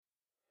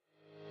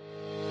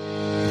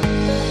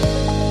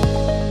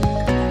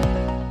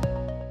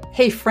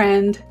Hey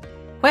friend,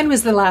 when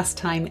was the last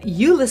time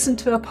you listened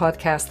to a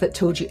podcast that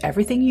told you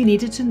everything you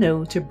needed to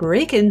know to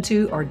break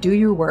into or do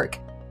your work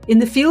in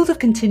the field of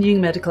continuing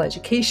medical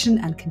education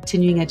and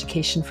continuing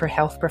education for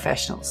health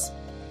professionals?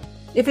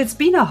 If it's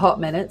been a hot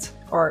minute,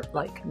 or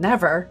like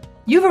never,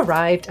 you've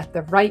arrived at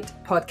the right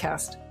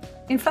podcast.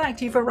 In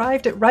fact, you've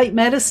arrived at Right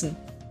Medicine,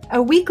 a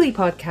weekly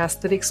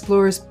podcast that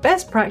explores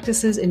best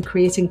practices in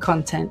creating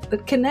content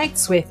that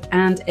connects with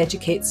and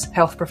educates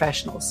health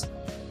professionals.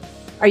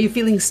 Are you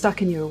feeling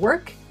stuck in your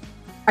work?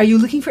 Are you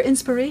looking for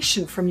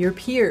inspiration from your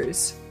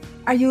peers?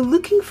 Are you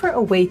looking for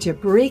a way to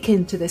break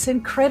into this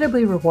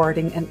incredibly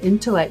rewarding and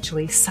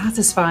intellectually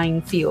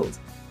satisfying field?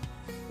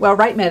 Well,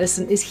 Right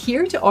Medicine is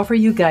here to offer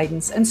you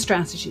guidance and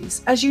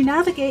strategies as you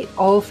navigate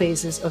all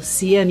phases of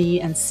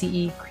CME and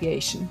CE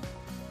creation.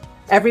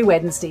 Every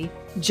Wednesday,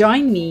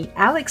 join me,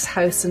 Alex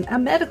Howson, a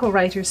medical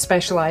writer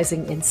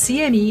specialising in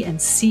CME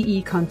and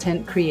CE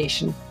content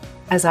creation,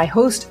 as I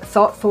host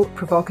thoughtful,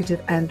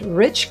 provocative and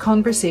rich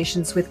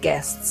conversations with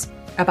guests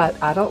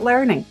about adult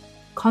learning,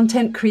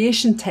 content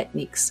creation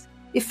techniques,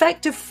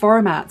 effective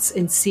formats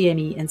in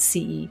CME and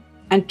CE,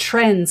 and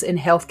trends in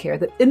healthcare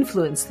that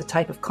influence the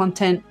type of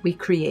content we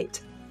create.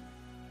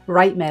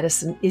 Right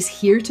Medicine is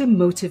here to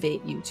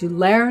motivate you to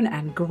learn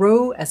and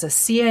grow as a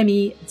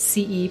CME and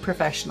CE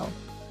professional,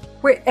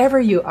 wherever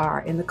you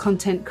are in the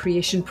content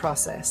creation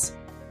process.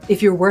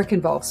 If your work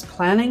involves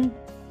planning,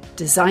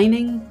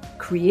 designing,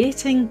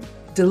 creating,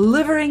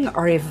 delivering,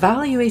 or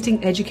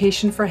evaluating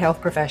education for health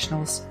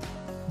professionals,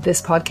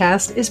 this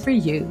podcast is for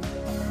you.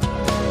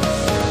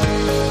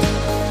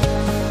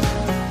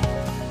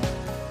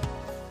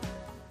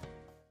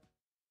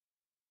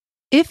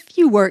 If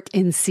you work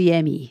in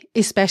CME,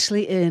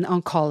 especially in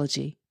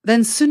oncology,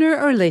 then sooner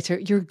or later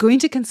you're going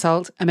to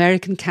consult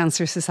American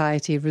Cancer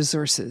Society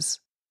resources.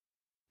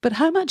 But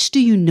how much do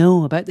you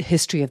know about the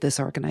history of this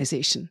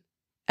organisation?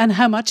 And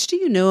how much do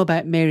you know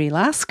about Mary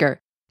Lasker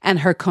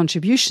and her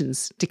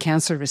contributions to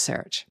cancer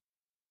research?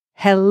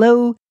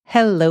 Hello,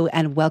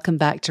 and welcome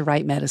back to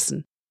Right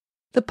Medicine,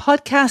 the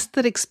podcast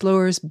that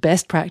explores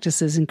best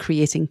practices in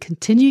creating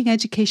continuing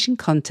education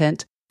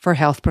content for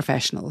health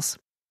professionals.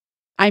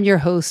 I'm your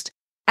host,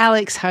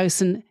 Alex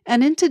Howson,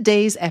 and in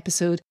today's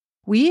episode,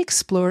 we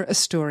explore a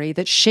story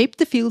that shaped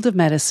the field of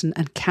medicine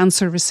and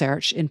cancer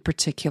research in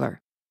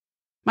particular.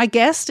 My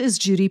guest is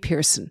Judy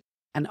Pearson,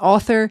 an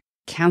author,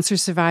 cancer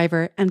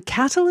survivor, and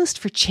catalyst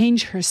for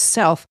change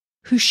herself,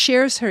 who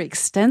shares her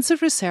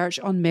extensive research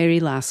on Mary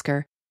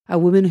Lasker, a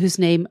woman whose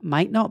name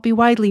might not be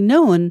widely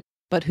known,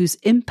 but whose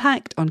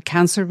impact on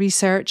cancer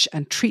research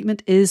and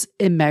treatment is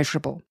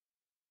immeasurable.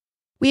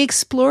 We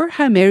explore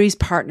how Mary's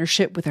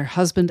partnership with her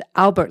husband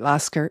Albert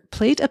Lasker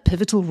played a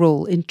pivotal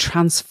role in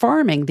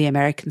transforming the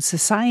American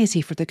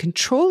Society for the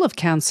Control of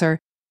Cancer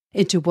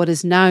into what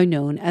is now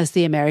known as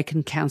the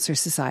American Cancer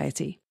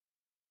Society.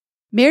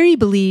 Mary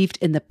believed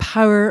in the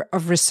power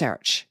of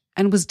research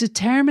and was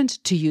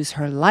determined to use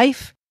her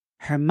life,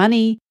 her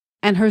money,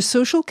 and her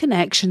social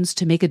connections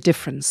to make a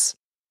difference,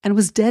 and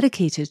was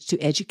dedicated to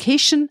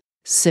education,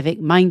 civic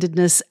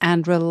mindedness,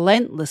 and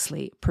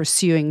relentlessly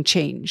pursuing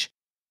change.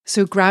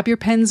 So grab your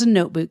pens and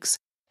notebooks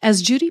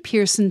as Judy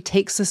Pearson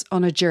takes us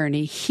on a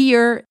journey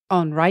here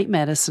on Right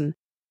Medicine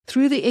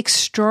through the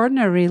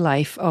extraordinary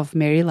life of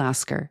Mary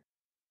Lasker,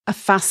 a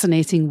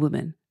fascinating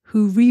woman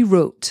who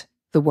rewrote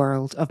the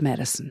world of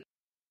medicine.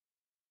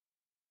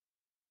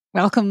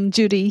 Welcome,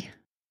 Judy.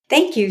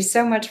 Thank you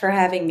so much for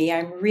having me.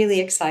 I'm really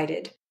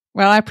excited.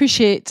 Well, I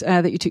appreciate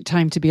that you took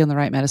time to be on the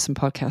Right Medicine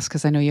podcast,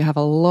 because I know you have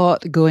a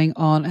lot going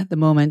on at the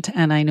moment,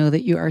 and I know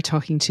that you are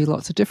talking to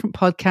lots of different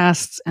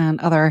podcasts and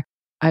other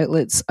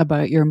outlets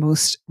about your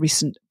most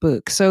recent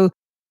book. So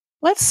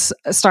let's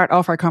start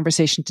off our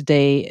conversation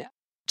today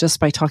just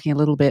by talking a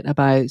little bit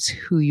about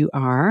who you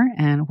are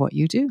and what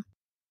you do.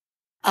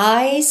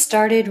 I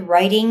started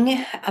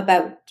writing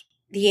about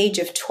the age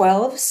of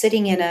 12,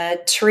 sitting in a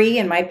tree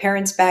in my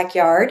parents'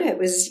 backyard. It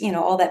was,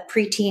 all that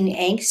preteen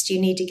angst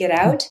you need to get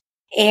out.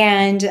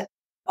 And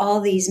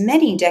all these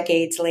many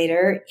decades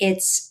later,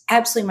 it's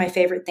absolutely my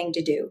favorite thing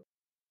to do.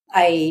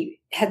 I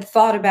had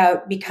thought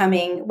about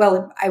becoming,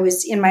 I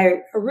was in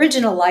my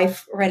original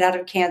life right out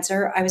of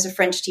cancer. I was a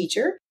French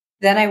teacher.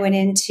 Then I went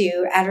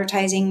into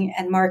advertising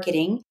and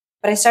marketing,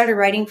 but I started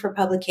writing for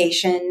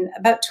publication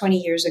about 20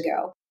 years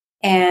ago.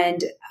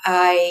 And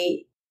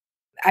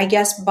I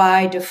guess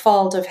by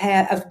default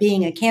of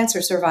being a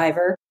cancer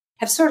survivor,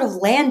 have sort of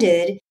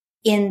landed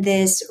in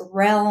this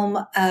realm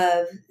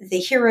of the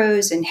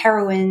heroes and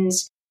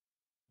heroines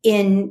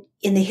in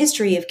the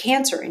history of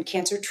cancer and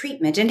cancer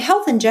treatment and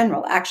health in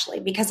general, actually,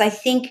 because I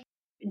think,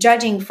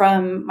 judging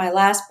from my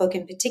last book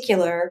in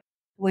particular,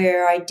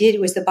 where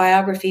it was the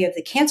biography of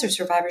the cancer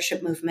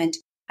survivorship movement,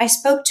 I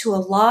spoke to a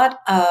lot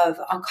of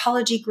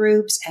oncology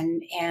groups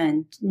and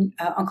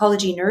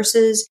oncology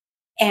nurses,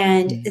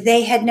 and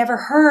they had never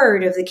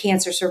heard of the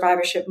cancer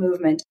survivorship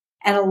movement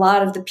and a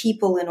lot of the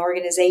people and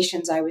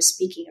organizations I was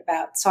speaking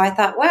about. So I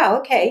thought, wow,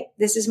 okay,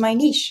 this is my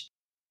niche.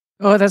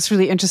 Oh, that's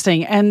really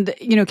interesting. And,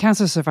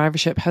 cancer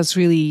survivorship has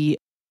really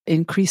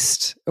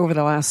increased over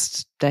the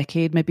last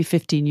decade, maybe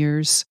 15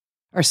 years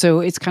or so.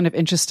 It's kind of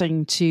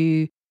interesting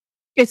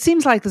it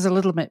seems like there's a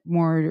little bit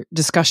more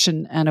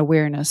discussion and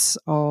awareness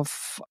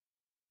of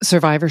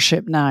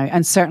survivorship now.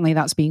 And certainly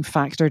that's being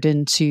factored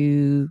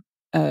into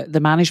the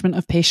management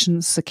of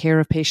patients, the care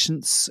of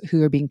patients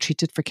who are being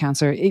treated for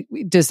cancer.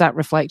 Does that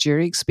reflect your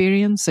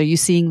experience? Are you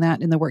seeing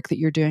that in the work that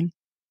you're doing?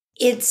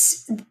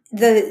 It's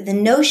the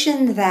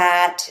notion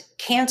that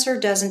cancer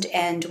doesn't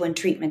end when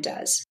treatment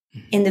does.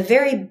 In the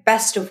very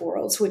best of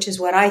worlds, which is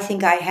what I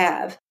think I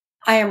have,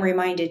 I am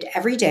reminded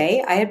every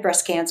day I had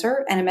breast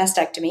cancer and a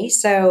mastectomy.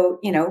 So,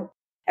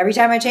 every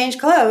time I change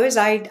clothes,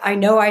 I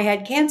know I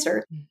had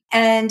cancer.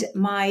 And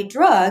my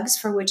drugs,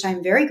 for which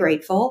I'm very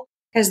grateful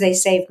because they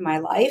saved my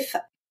life.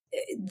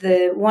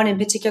 The one in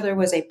particular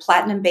was a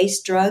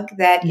platinum-based drug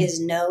that is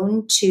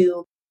known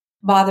to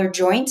bother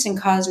joints and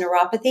cause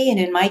neuropathy. And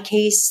in my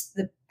case,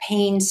 the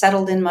pain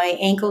settled in my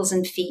ankles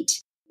and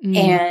feet.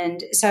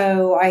 And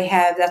so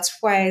that's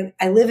why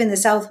I live in the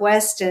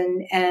Southwest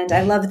and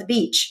I love the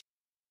beach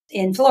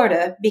in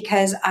Florida,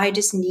 because I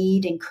just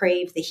need and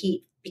crave the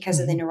heat because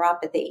of the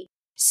neuropathy.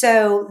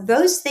 So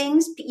those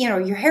things,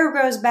 your hair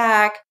grows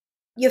back,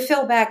 you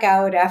fill back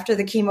out after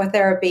the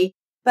chemotherapy,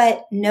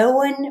 but no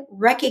one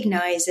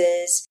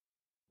recognizes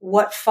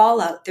what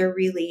fallout there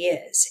really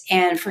is.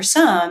 And for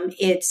some,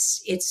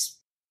 it's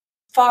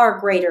far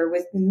greater,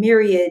 with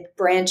myriad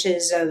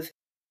branches of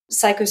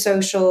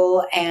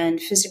psychosocial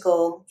and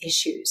physical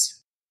issues.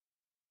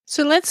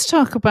 So let's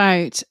talk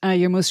about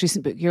your most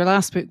recent book. Your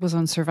last book was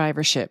on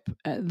survivorship.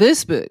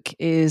 This book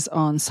is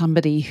on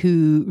somebody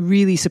who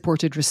really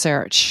supported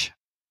research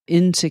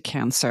into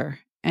cancer.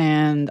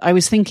 And I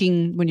was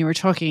thinking when you were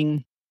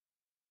talking,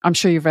 I'm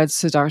sure you've read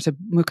Siddhartha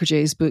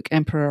Mukherjee's book,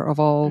 Emperor of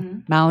All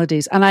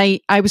Maladies. And I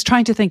was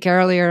trying to think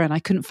earlier, and I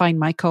couldn't find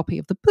my copy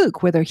of the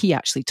book, whether he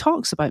actually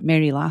talks about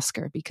Mary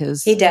Lasker,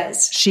 because he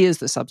does. She is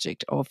the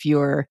subject of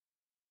your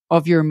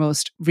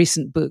most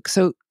recent book.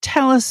 So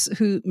tell us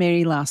who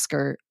Mary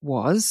Lasker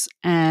was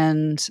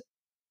and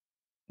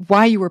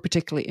why you were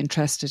particularly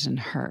interested in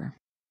her.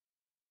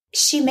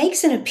 She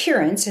makes an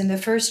appearance in the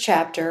first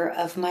chapter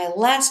of my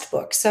last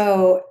book.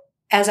 So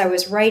as I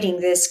was writing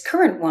this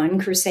current one,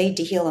 Crusade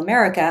to Heal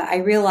America, I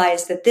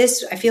realized that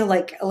I feel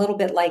like a little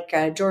bit like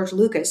George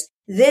Lucas.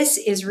 This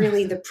is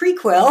really the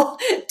prequel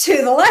to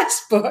the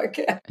last book.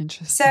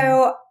 Interesting.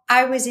 So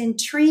I was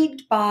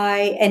intrigued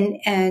by,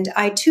 and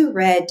I too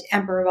read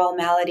Emperor of All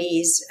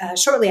Maladies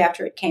shortly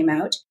after it came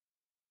out.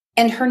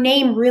 And her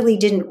name really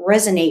didn't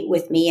resonate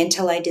with me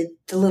until I did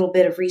the little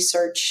bit of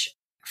research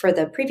for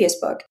the previous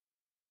book.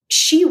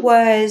 She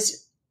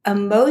was a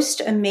most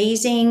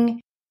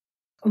amazing,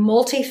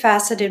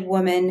 multifaceted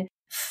woman,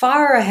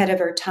 far ahead of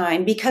her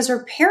time, because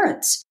her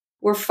parents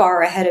were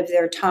far ahead of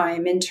their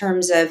time in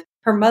terms of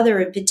her mother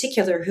in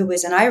particular, who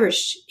was an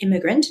Irish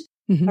immigrant,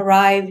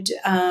 arrived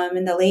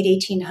in the late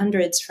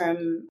 1800s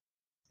from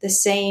the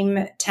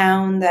same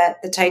town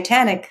that the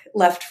Titanic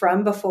left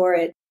from before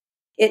it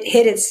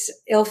hit its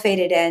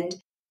ill-fated end.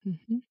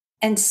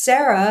 And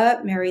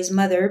Sarah, Mary's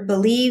mother,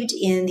 believed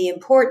in the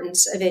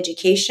importance of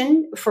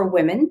education for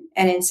women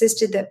and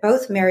insisted that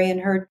both Mary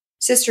and her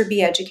sister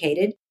be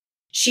educated.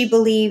 She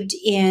believed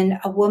in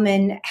a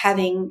woman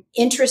having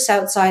interests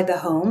outside the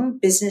home,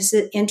 business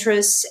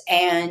interests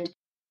and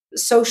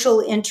social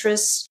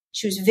interests.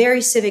 She was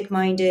very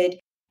civic-minded,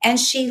 and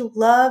she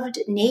loved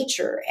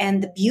nature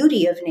and the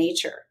beauty of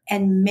nature.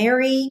 And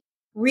Mary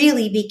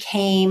really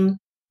became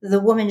the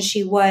woman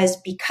she was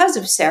because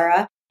of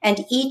Sarah,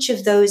 and each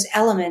of those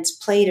elements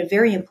played a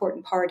very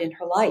important part in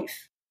her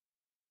life.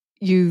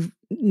 You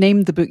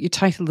named the book, you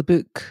titled the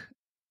book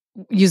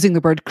using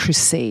the word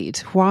crusade.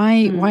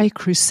 Why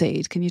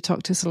crusade? Can you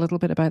talk to us a little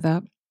bit about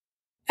that?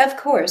 Of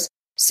course.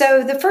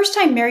 So the first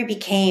time Mary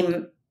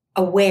became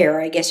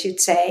aware, I guess you'd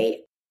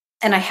say,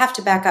 and I have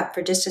to back up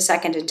for just a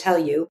second and tell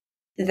you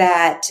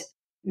that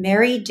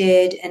Mary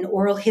did an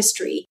oral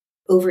history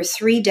over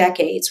 3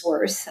 decades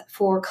worth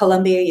for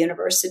Columbia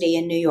University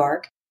in New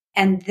York.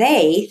 And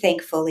they,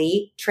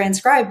 thankfully,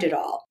 transcribed it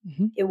all.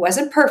 It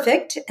wasn't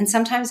perfect. And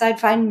sometimes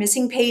I'd find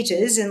missing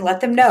pages and let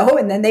them know,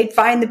 and then they'd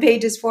find the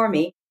pages for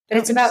me. But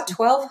it's about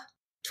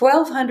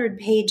 1,200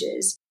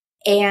 pages.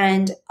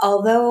 And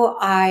although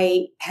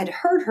I had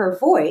heard her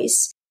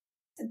voice,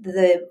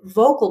 the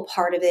vocal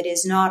part of it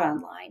is not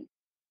online.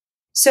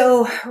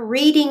 So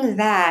reading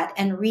that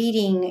and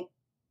reading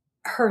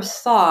her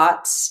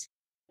thoughts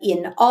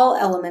in all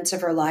elements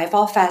of her life,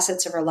 all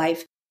facets of her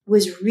life,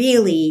 was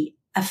really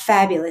a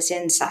fabulous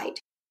insight.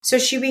 So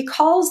she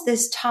recalls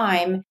this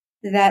time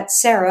that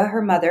Sarah,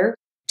 her mother,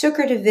 took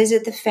her to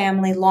visit the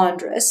family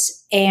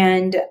laundress,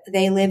 and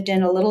they lived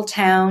in a little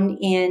town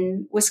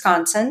in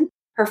Wisconsin.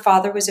 Her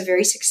father was a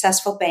very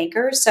successful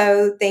banker,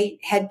 so they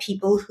had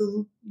people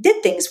who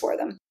did things for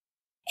them.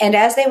 And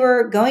as they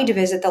were going to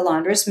visit the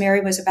laundress,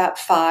 Mary was about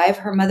 5.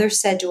 Her mother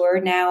said to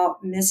her, "Now,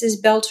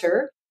 Mrs.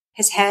 Belter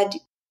has had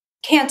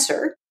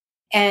cancer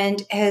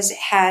and has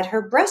had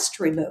her breast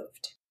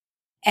removed."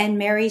 And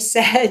Mary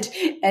said,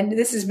 and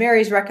this is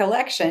Mary's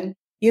recollection,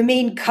 "You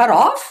mean cut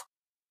off?"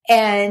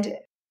 And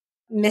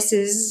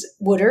Mrs.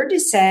 Woodard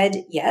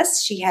said,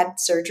 yes, she had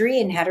surgery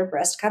and had her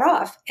breast cut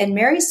off. And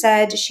Mary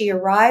said she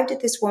arrived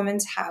at this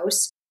woman's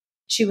house.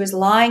 She was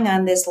lying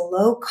on this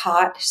low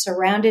cot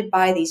surrounded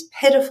by these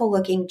pitiful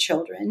looking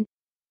children.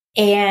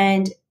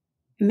 And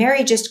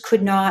Mary just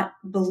could not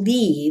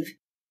believe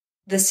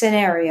the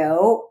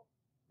scenario,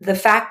 the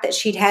fact that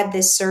she'd had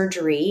this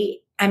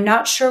surgery. I'm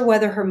not sure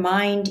whether her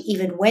mind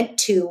even went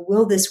to,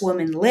 will this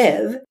woman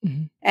live?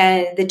 Mm-hmm.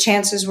 And the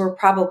chances were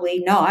probably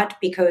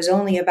not, because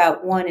only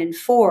about 1 in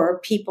 4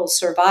 people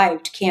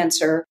survived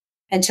cancer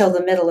until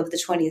the middle of the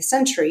 20th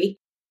century.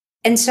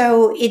 And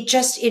so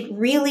it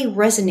really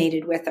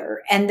resonated with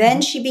her. And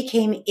then she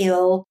became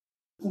ill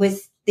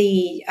with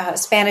the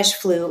Spanish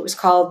flu. It was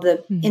called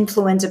the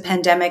influenza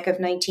pandemic of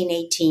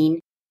 1918.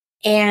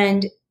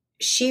 And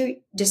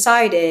she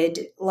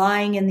decided,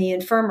 lying in the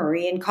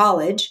infirmary in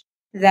college,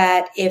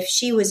 that if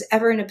she was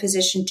ever in a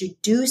position to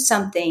do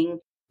something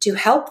to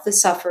help the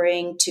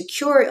suffering, to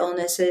cure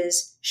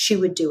illnesses, she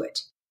would do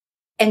it.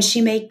 And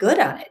she made good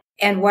on it.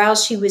 And while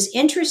she was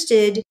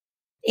interested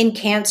in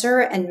cancer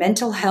and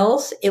mental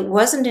health, it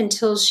wasn't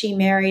until she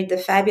married the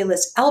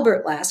fabulous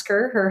Albert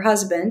Lasker, her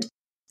husband,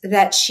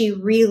 that she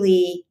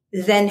really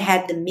then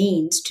had the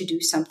means to do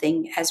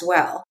something as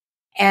well.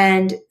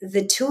 And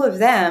the two of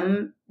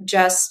them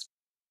just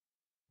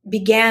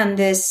began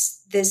this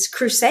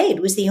crusade,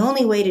 was the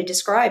only way to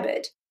describe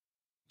it,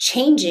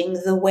 changing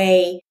the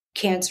way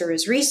cancer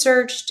is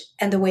researched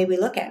and the way we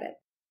look at it.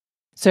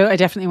 So I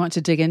definitely want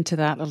to dig into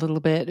that a little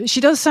bit.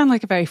 She does sound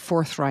like a very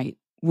forthright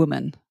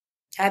woman.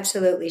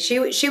 Absolutely.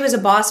 She was a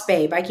boss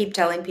babe, I keep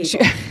telling people.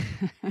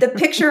 The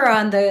picture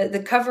on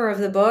the cover of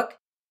the book,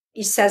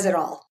 it says it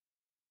all.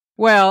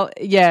 Well,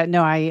 yeah,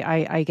 no,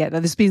 I get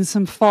that. There's been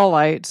some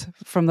fallout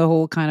from the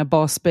whole kind of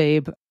boss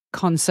babe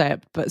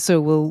concept, but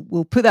so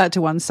we'll put that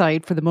to one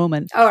side for the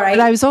moment. All right.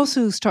 But I was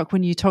also struck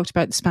when you talked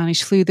about the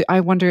Spanish flu that I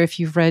wonder if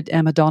you've read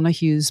Emma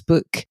Donohue's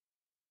book.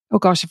 Oh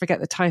gosh, I forget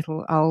the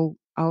title.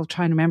 I'll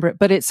try and remember it,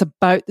 but it's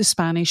about the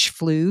Spanish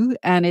flu,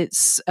 and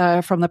it's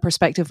from the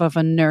perspective of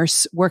a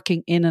nurse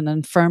working in an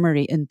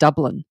infirmary in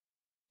Dublin.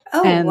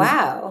 Oh, and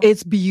wow.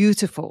 It's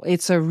beautiful.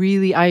 It's a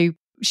really,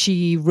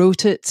 she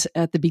wrote it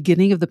at the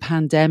beginning of the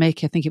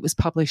pandemic. I think it was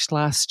published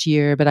last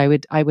year, but I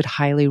would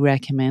highly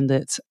recommend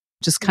it.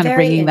 Just kind of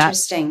bringing that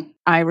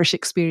Irish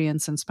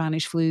experience and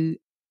Spanish flu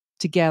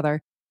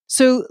together.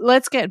 So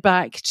let's get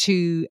back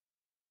to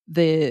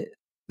the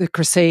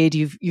crusade.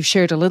 You've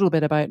shared a little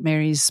bit about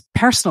Mary's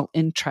personal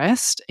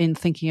interest in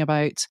thinking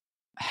about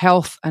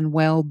health and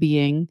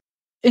well-being.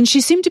 And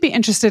she seemed to be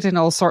interested in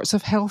all sorts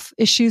of health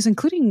issues,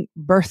 including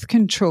birth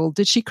control.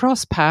 Did she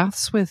cross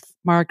paths with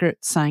Margaret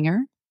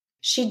Sanger?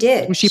 She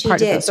did. Was she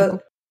part of that circle?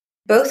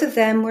 Both of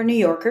them were New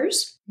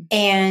Yorkers,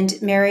 and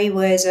Mary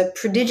was a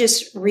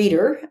prodigious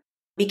reader,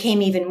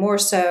 became even more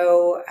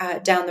so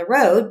down the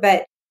road,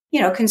 but,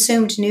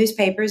 consumed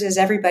newspapers as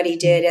everybody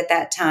did at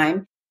that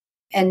time,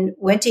 and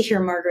went to hear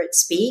Margaret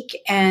speak,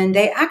 and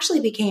they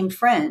actually became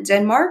friends.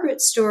 And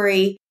Margaret's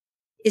story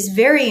is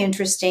very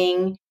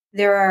interesting.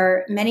 There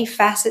are many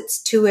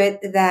facets to it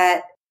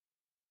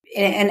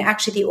and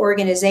actually the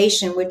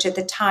organization, which at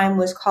the time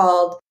was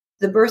called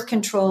the Birth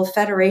Control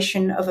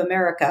Federation of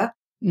America,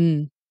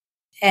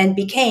 and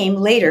became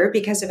later,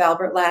 because of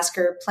Albert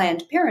Lasker,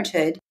 Planned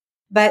Parenthood.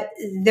 But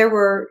there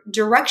were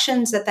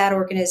directions that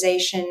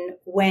organization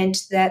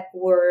went that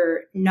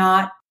were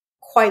not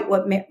quite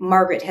what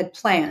Margaret had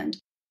planned.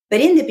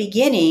 But in the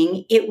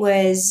beginning,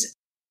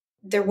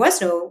 there was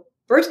no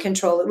birth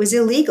control. It was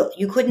illegal.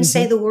 You couldn't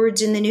say the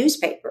words in the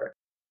newspaper.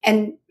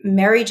 And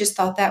Mary just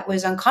thought that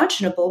was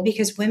unconscionable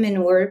because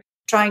women were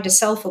trying to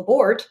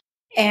self-abort.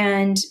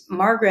 And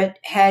Margaret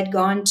had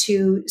gone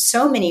to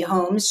so many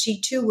homes, she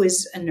too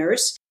was a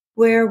nurse,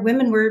 where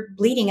women were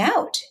bleeding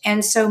out.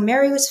 And so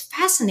Mary was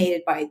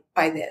fascinated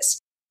by this.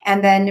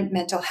 And then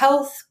mental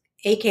health,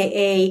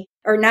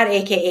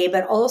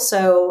 but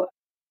also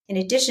in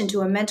addition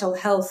to a mental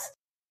health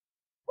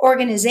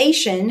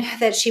organization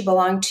that she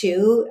belonged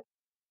to,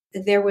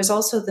 there was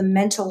also the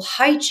mental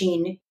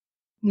hygiene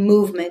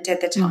movement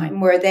at the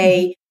time, where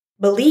they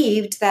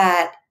believed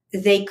that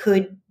they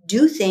could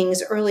do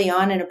things early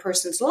on in a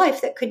person's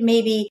life that could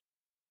maybe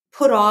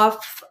put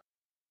off,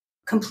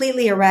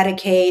 completely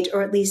eradicate,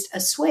 or at least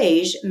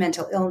assuage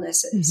mental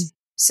illnesses.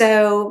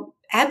 So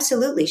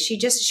absolutely,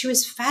 she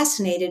was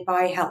fascinated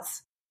by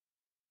health.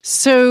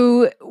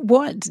 So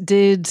what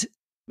did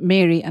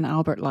Mary and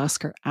Albert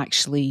Lasker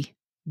actually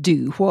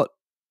do? What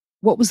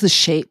was the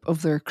shape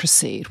of their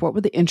crusade? What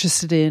were they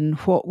interested in?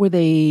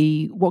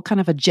 What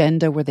kind of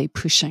agenda were they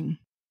pushing?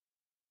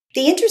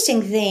 The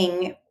interesting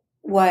thing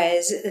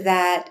was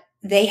that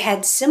they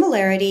had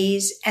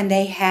similarities, and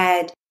they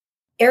had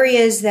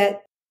areas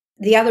that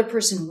the other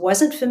person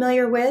wasn't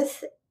familiar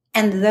with,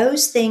 and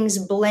those things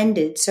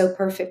blended so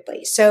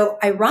perfectly. So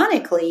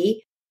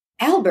ironically,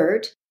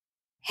 Albert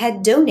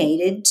had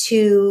donated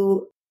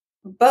to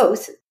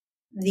both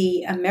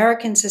the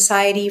American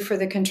Society for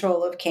the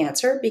Control of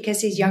Cancer,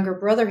 because his younger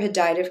brother had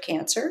died of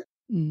cancer,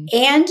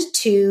 and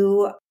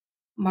to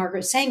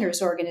Margaret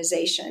Sanger's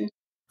organization,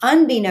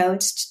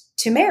 unbeknownst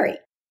to Mary.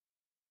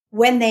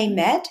 When they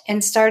met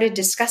and started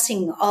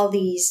discussing all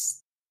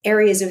these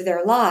areas of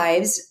their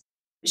lives,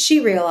 she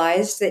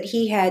realized that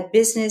he had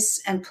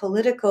business and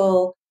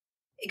political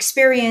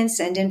experience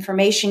and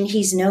information.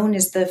 He's known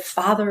as the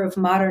father of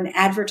modern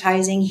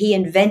advertising. He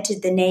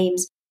invented the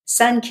names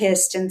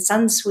Sunkissed and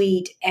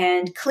Sunsweet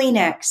and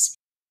Kleenex.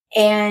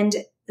 And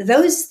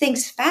those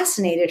things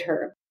fascinated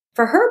her.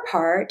 For her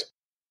part,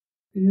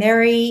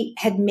 Mary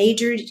had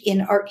majored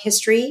in art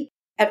history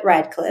at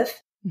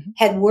Radcliffe,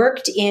 had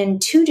worked in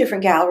 2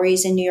 different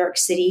galleries in New York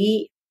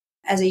City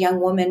as a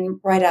young woman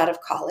right out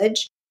of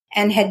college,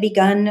 and had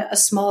begun a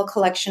small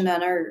collection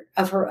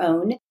of her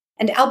own.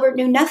 And Albert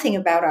knew nothing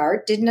about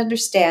art, didn't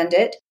understand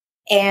it.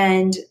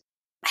 And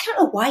I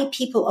don't know why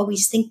people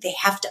always think they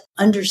have to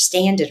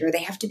understand it or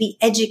they have to be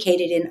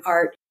educated in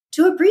art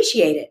to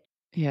appreciate it.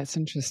 Yeah, it's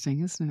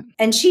interesting, isn't it?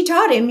 And she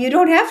taught him, you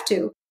don't have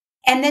to.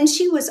 And then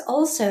she was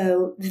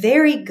also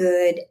very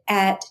good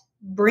at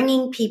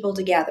bringing people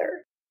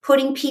together,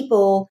 putting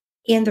people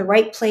in the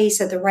right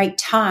place at the right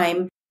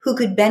time who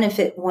could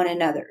benefit one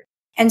another.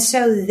 And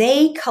so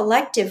they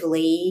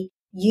collectively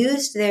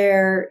used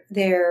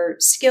their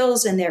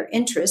skills and their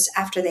interests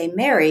after they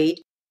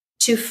married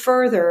to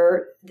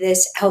further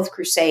this health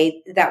crusade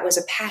that was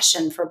a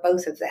passion for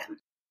both of them.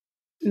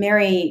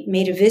 Mary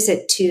made a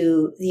visit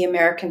to the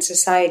American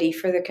Society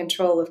for the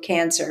Control of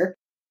Cancer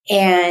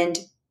and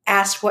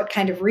asked what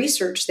kind of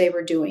research they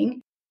were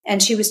doing.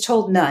 And she was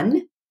told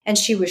none. And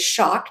she was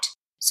shocked.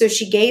 So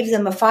she gave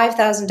them a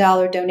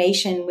 $5,000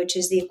 donation, which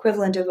is the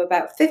equivalent of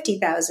about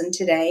 $50,000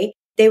 today.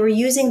 They were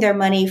using their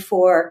money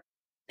for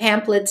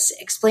pamphlets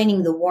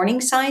explaining the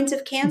warning signs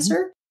of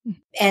cancer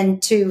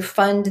and to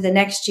fund the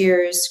next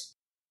year's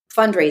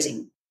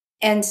fundraising.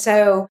 And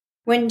so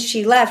when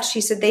she left,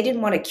 she said they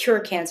didn't want to cure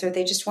cancer.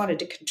 They just wanted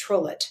to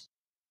control it.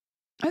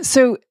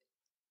 So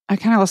I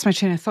kind of lost my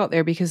train of thought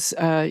there because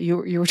you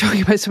were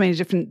talking about so many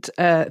different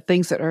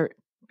things that are,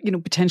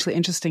 potentially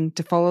interesting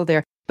to follow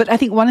there. But I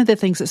think one of the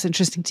things that's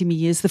interesting to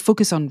me is the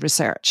focus on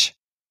research.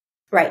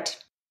 Right.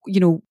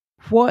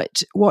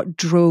 What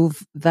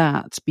drove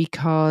that?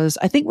 Because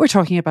I think we're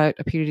talking about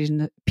a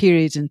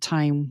period in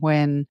time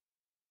when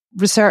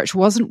research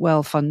wasn't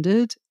well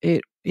funded.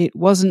 It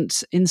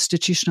wasn't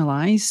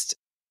institutionalized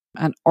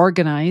and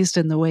organized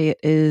in the way it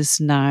is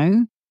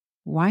now.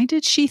 Why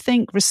did she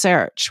think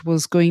research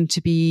was going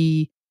to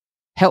be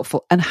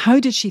helpful? And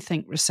how did she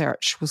think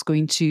research was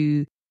going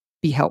to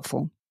be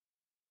helpful?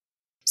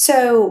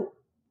 So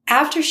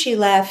after she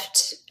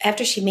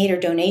made her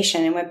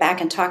donation and went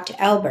back and talked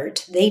to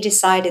Albert, they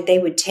decided they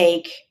would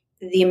take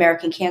the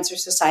American Cancer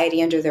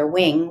Society under their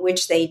wing,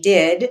 which they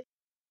did.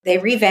 They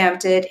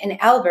revamped it,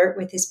 and Albert,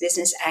 with his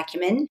business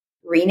acumen,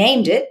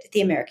 renamed it the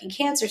American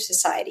Cancer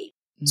Society.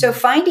 So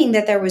finding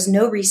that there was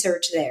no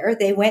research there,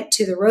 they went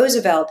to the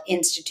Roosevelt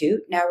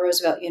Institute, now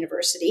Roosevelt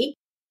University,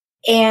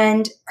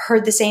 and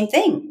heard the same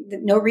thing,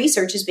 that no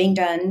research is being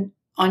done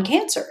on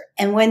cancer.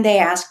 And when they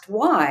asked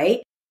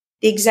why,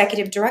 the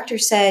executive director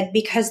said,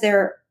 because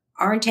there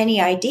aren't any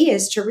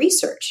ideas to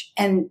research.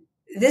 And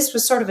this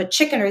was sort of a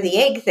chicken or the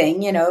egg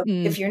thing.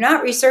 If you're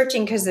not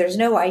researching because there's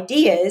no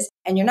ideas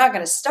and you're not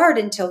going to start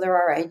until there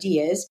are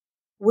ideas,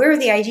 where are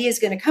the ideas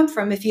going to come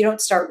from if you don't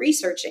start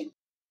researching?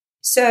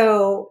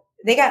 So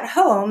they got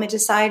home and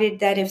decided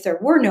that if there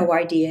were no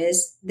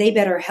ideas, they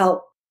better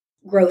help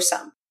grow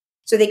some.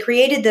 So they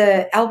created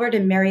the Albert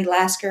and Mary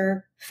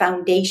Lasker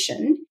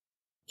Foundation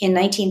in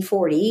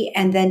 1940,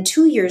 and then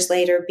 2 years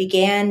later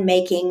began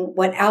making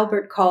what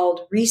Albert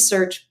called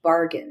research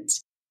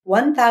bargains,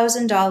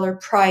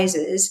 $1,000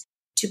 prizes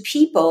to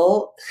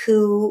people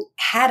who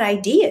had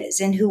ideas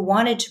and who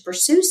wanted to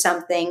pursue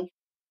something.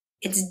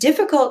 It's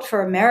difficult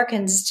for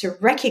Americans to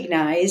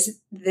recognize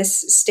this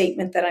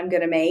statement that I'm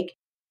going to make,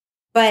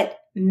 but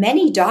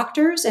many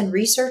doctors and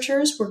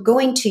researchers were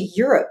going to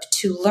Europe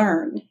to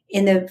learn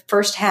in the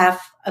first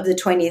half of the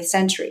 20th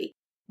century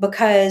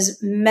because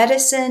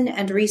medicine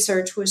and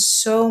research was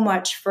so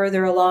much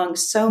further along,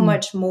 so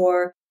much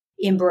more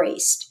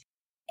embraced.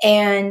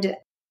 And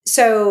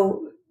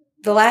so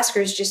the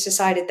Laskers just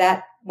decided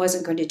that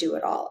wasn't going to do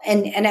it all.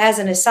 And as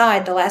an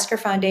aside, the Lasker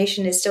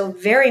Foundation is still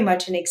very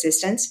much in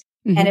existence.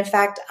 And in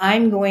fact,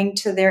 I'm going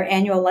to their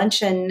annual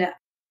luncheon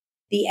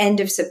the end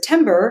of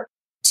September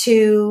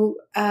to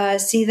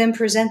see them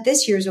present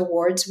this year's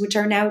awards, which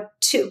are now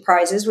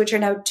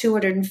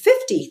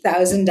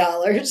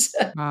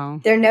 $250,000. Wow.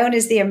 They're known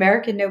as the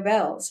American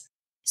Nobels.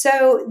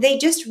 So they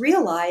just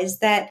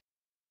realized that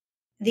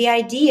the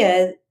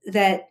idea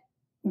that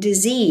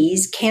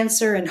disease,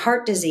 cancer and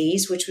heart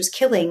disease, which was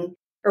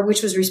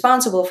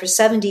responsible for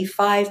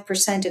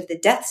 75% of the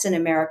deaths in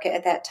America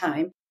at that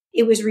time,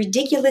 it was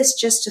ridiculous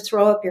just to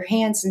throw up your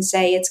hands and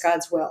say it's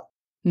God's will.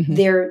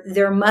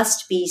 There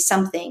must be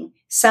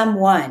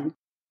someone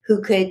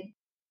who could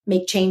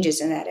make changes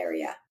in that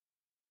area.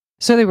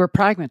 So they were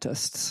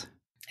pragmatists.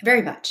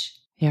 Very much.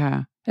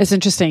 Yeah. It's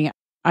interesting.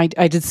 I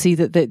did see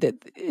that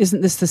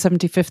isn't this the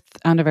 75th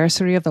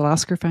anniversary of the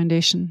Lasker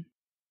Foundation?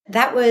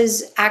 That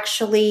was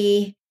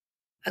actually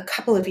a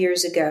couple of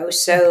years ago.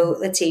 So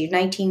let's see,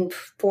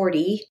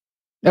 1940.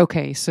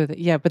 Okay, so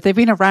but they've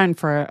been around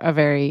for a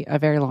very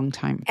long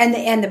time.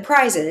 And the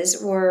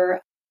prizes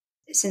were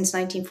since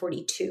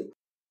 1942.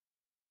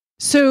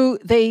 So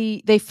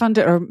they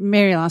funded, or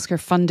Mary Lasker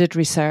funded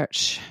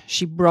research.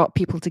 She brought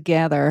people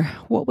together.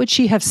 What would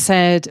she have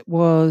said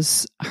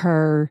was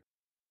her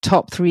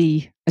top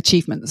 3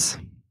 achievements?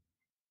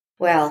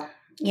 Well,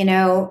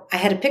 I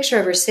had a picture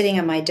of her sitting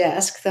on my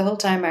desk the whole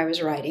time I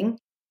was writing.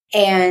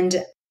 And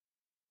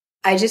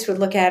I just would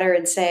look at her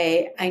and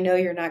say, I know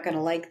you're not going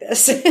to like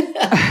this.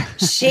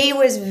 She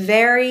was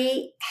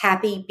very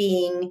happy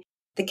being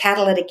the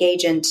catalytic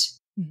agent.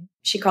 Mm-hmm.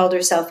 She called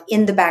herself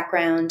in the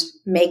background,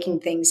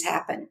 making things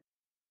happen.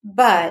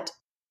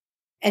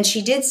 And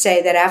she did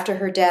say that after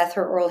her death,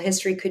 her oral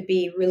history could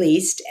be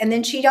released. And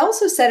then she'd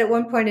also said at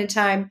one point in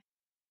time,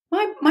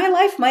 my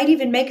life might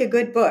even make a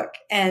good book.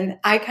 And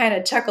I kind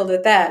of chuckled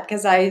at that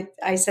because I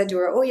said to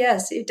her, oh,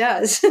 yes, it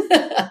does.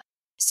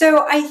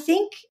 So I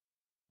think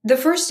the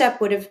first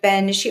step would have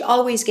been she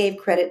always gave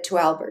credit to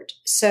Albert.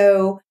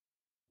 So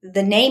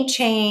the name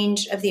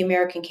change of the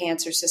American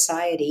Cancer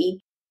Society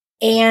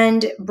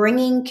and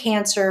bringing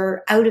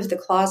cancer out of the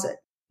closet.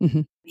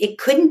 Mm-hmm. It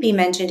couldn't be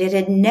mentioned. It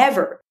had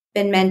never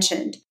been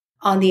mentioned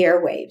on the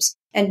airwaves.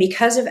 And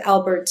because of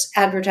Albert's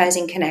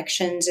advertising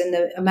connections and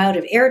the amount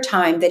of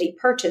airtime that he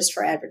purchased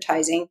for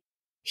advertising,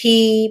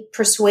 he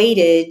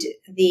persuaded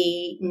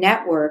the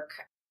network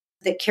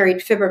that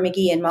carried Fibber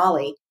McGee and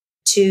Molly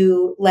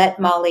to let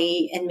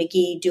Molly and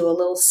McGee do a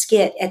little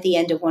skit at the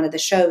end of one of the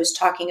shows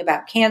talking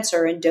about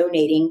cancer and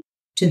donating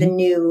to the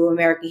new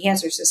American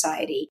Cancer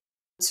Society.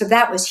 So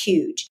that was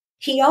huge.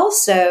 He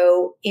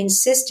also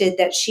insisted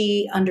that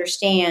she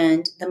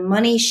understand the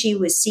money she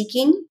was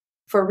seeking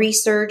for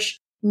research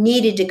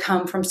needed to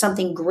come from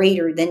something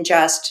greater than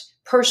just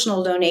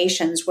personal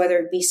donations, whether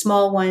it be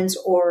small ones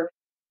or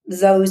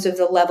those of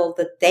the level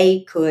that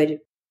they could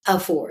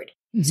afford.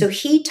 Mm-hmm. So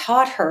he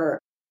taught her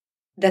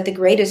that the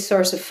greatest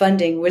source of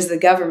funding was the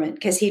government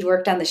because he'd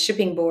worked on the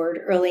shipping board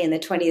early in the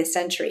 20th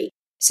century.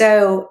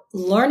 So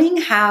learning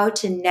how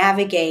to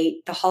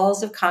navigate the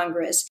halls of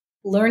Congress,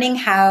 learning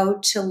how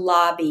to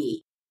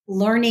lobby,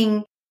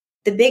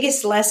 the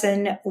biggest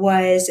lesson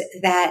was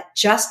that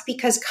just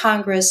because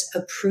Congress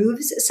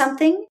approves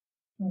something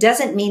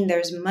doesn't mean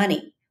there's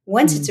money.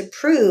 Once it's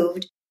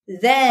approved,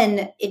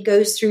 then it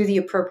goes through the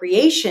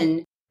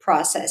appropriation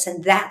process,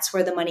 and that's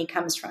where the money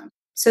comes from.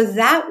 So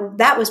that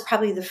was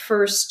probably the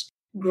first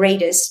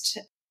greatest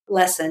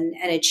lesson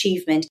and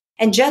achievement,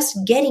 and just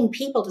getting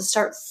people to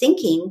start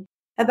thinking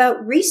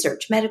about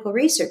research, medical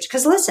research.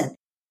 Because listen,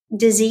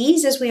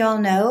 disease, as we all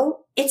know,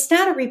 it's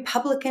not a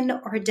Republican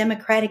or a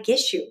Democratic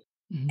issue.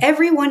 Mm-hmm.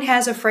 Everyone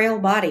has a frail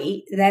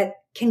body that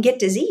can get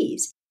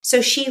disease.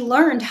 So she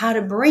learned how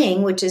to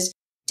bring, which is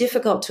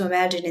difficult to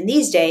imagine in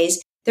these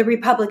days, the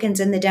Republicans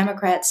and the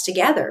Democrats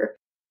together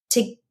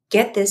to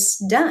get this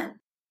done.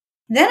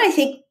 Then I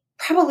think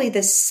probably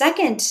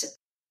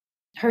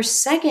her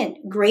second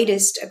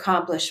greatest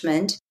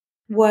accomplishment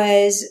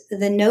was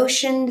the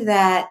notion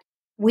that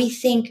we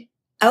think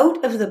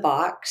out of the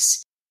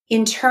box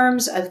in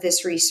terms of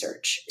this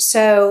research.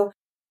 So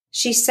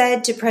she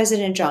said to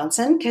President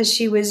Johnson, because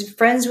she was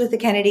friends with the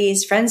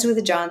Kennedys, friends with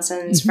the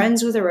Johnsons, mm-hmm.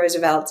 friends with the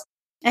Roosevelts,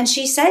 and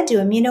she said to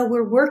him,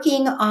 we're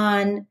working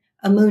on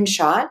a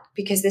moonshot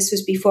because this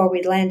was before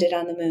we landed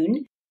on the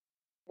moon.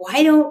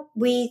 Why don't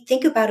we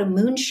think about a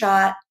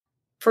moonshot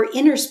for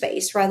inner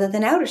space rather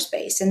than outer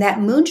space? And that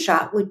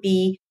moonshot would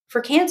be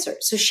for cancer.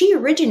 So she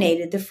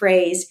originated the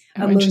phrase,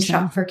 a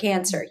moonshot for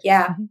cancer.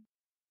 Yeah. Mm-hmm.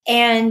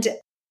 And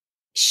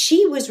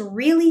she was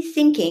really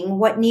thinking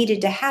what needed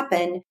to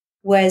happen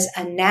was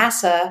a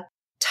NASA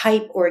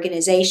type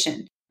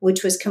organization,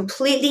 which was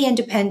completely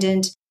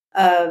independent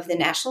of the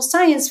National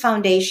Science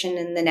Foundation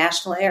and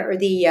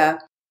the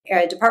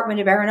Department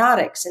of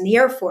Aeronautics and the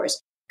Air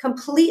Force,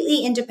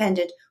 completely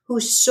independent,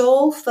 whose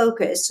sole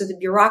focus, so the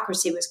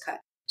bureaucracy was cut,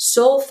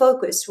 sole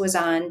focus was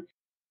on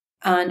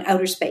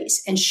outer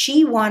space. And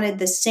she wanted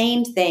the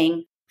same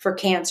thing for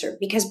cancer,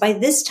 because by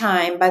this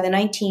time, by the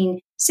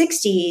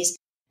 1960s,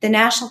 the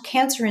National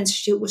Cancer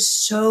Institute was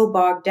so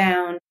bogged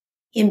down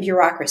in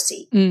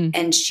bureaucracy.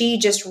 And she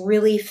just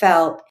really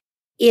felt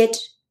it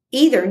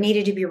either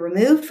needed to be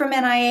removed from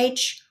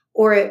NIH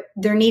or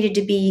there needed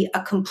to be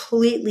a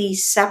completely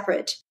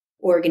separate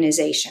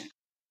organization.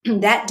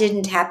 That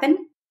didn't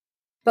happen.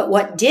 But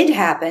what did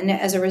happen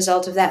as a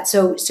result of that,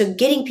 so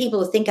getting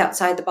people to think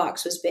outside the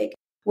box was big.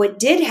 What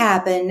did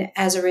happen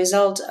as a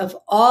result of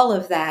all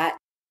of that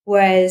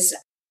was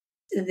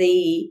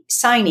the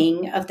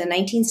signing of the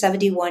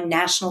 1971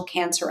 National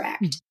Cancer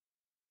Act. Mm-hmm.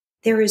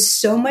 There is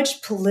so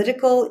much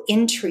political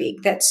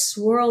intrigue that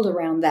swirled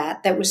around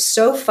that was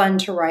so fun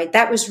to write.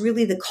 That was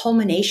really the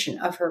culmination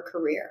of her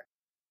career.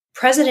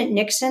 President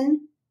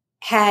Nixon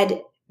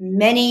had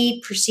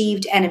many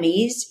perceived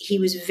enemies. He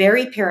was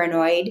very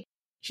paranoid.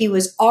 He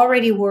was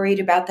already worried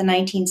about the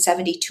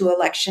 1972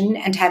 election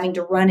and having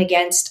to run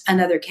against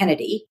another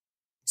Kennedy.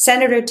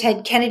 Senator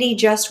Ted Kennedy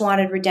just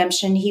wanted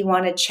redemption. He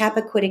wanted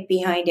Chappaquiddick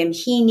behind him.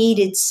 He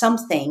needed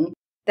something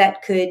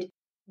that could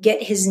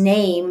get his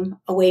name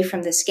away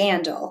from the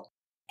scandal.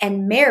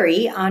 And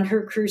Mary, on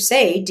her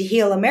crusade to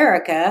heal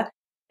America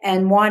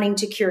and wanting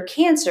to cure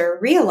cancer,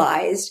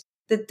 realized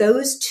that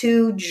those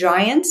two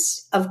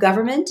giants of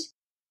government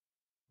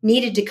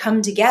needed to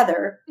come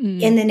together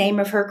in the name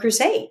of her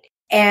crusade.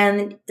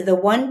 And the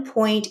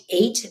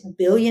 $1.8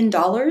 billion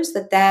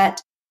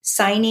that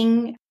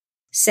signing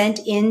sent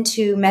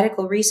into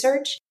medical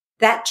research,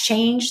 that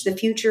changed the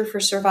future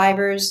for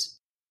survivors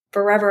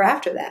forever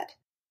after that.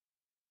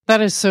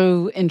 That is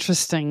so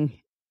interesting.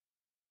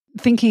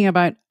 Thinking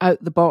about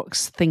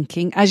out-the-box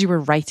thinking, as you were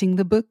writing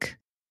the book,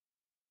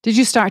 did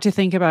you start to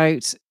think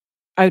about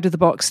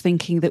out-of-the-box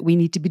thinking that we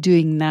need to be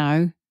doing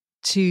now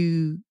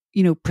to,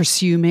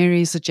 pursue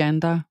Mary's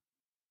agenda?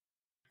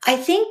 I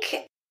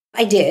think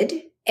I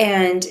did.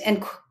 And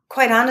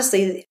quite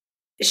honestly,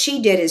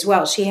 she did as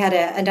well. She had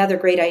another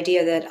great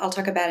idea that I'll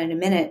talk about in a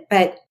minute.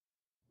 But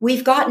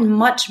we've gotten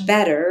much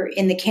better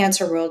in the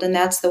cancer world, and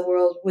that's the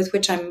world with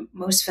which I'm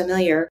most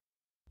familiar,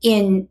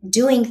 in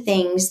doing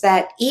things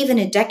that even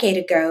a decade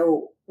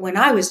ago, when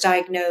I was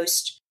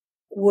diagnosed,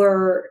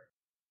 were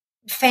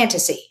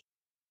fantasy.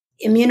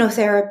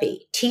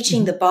 Immunotherapy,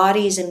 teaching the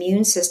body's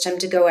immune system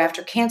to go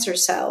after cancer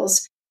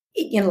cells,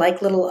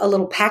 like a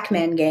little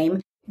Pac-Man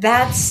game.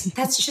 That's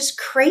just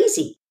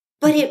crazy,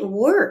 but it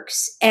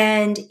works.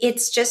 And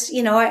it's just,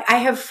 I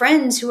have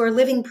friends who are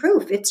living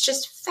proof. It's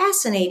just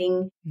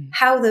fascinating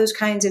how those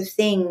kinds of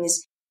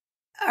things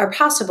are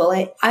possible.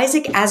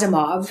 Isaac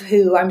Asimov,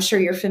 who I'm sure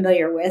you're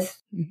familiar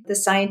with, the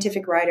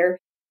scientific writer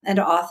and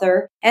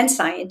author and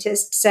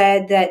scientist,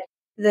 said that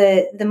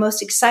the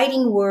most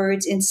exciting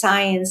words in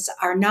science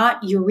are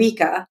not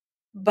eureka,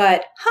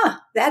 but,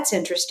 that's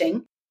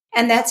interesting.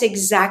 And that's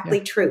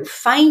exactly true.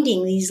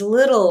 Finding these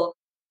little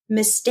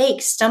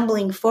mistakes,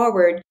 stumbling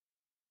forward.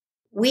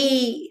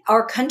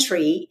 Our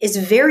country is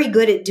very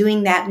good at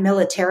doing that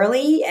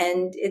militarily,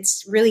 and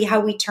it's really how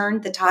we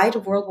turned the tide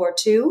of World War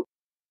II.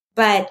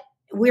 But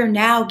we're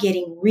now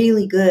getting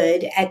really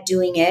good at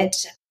doing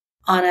it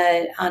on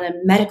a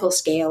medical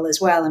scale as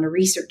well, and a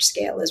research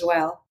scale as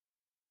well.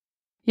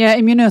 Yeah,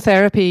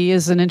 immunotherapy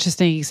is an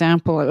interesting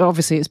example.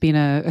 Obviously, it's been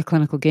a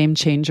clinical game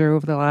changer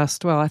over the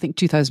last, I think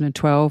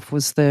 2012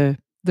 was the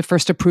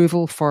first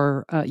approval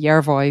for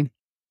Yervoy,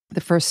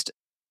 the first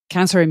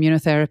cancer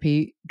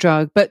immunotherapy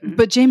drug. But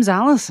James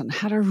Allison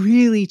had a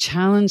really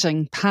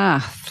challenging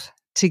path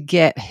to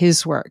get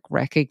his work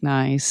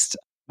recognized.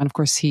 And of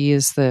course, he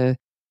is the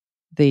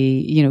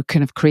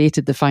kind of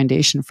created the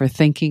foundation for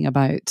thinking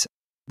about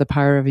the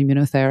power of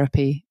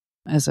immunotherapy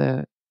as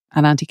an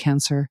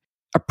anti-cancer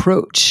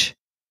approach.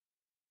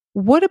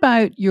 What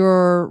about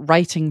your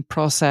writing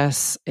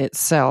process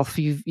itself?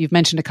 You've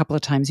mentioned a couple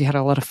of times you had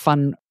a lot of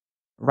fun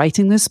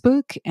writing this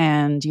book,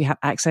 and you have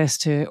access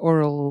to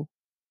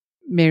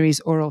Mary's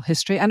oral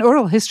history. And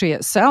oral history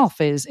itself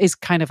is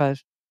kind of a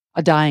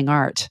dying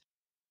art.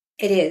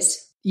 It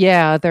is.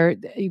 Yeah,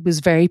 it was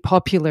very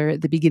popular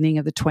at the beginning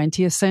of the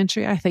 20th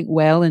century, I think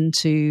well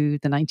into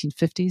the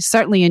 1950s.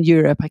 Certainly in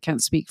Europe, I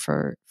can't speak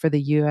for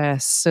the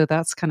US. So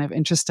that's kind of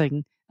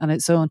interesting on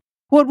its own.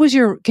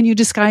 Can you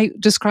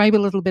describe a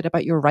little bit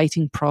about your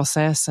writing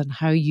process and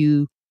how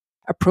you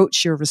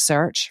approach your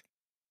research?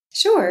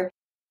 Sure.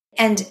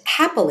 And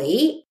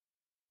happily,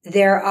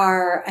 there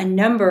are a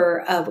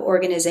number of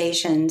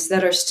organizations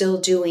that are still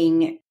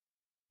doing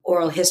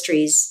oral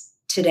histories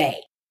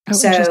today.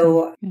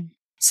 So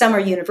some are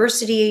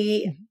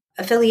university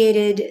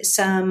affiliated,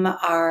 some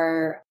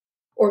are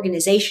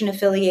organization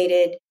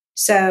affiliated.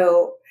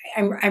 So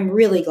I'm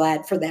really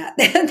glad for that.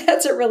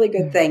 That's a really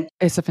good thing.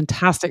 It's a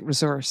fantastic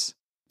resource.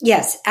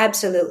 Yes,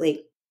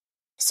 absolutely.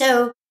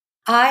 So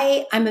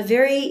I'm a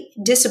very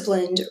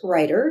disciplined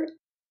writer.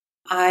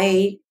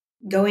 I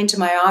go into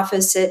my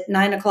office at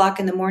 9:00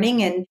 in the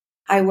morning and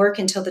I work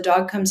until the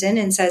dog comes in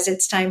and says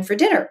it's time for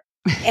dinner.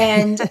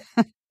 And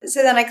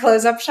so then I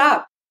close up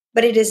shop.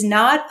 But it is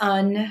not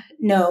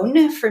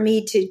unknown for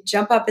me to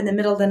jump up in the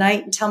middle of the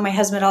night and tell my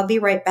husband I'll be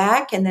right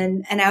back. And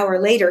then an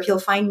hour later, he'll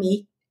find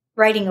me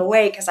writing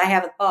away because I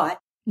have a thought.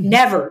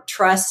 Never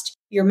trust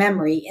your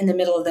memory in the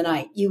middle of the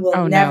night. You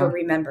will never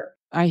remember.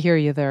 I hear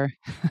you there.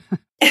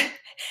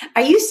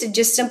 I used to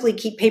just simply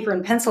keep paper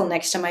and pencil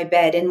next to my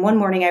bed. And one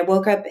morning I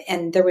woke up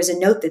and there was a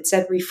note that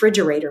said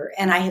refrigerator.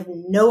 And I have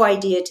no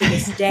idea to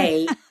this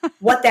day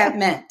what that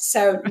meant.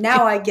 So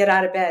now I get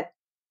out of bed.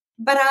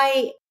 But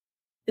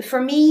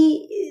for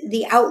me,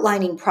 the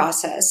outlining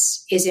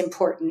process is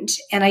important.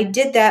 And I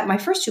did that. My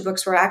first two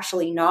books were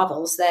actually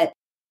novels that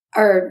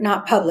are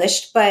not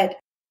published, but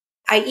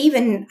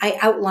I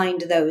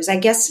outlined those. I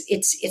guess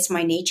it's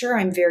my nature.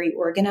 I'm very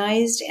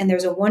organized. And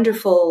there's a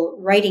wonderful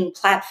writing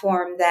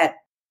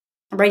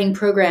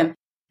program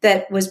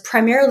that was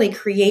primarily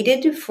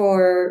created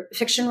for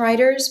fiction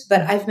writers,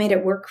 but I've made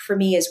it work for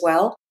me as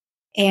well.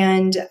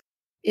 And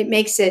it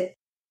makes it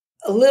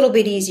a little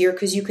bit easier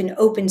because you can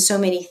open so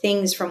many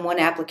things from one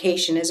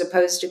application as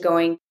opposed to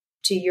going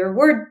to your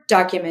Word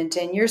document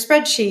and your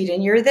spreadsheet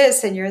and your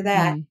this and your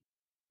that.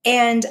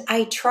 And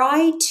I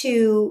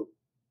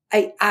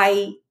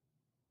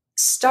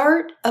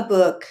start a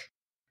book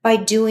by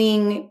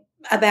doing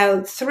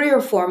about 3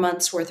 or 4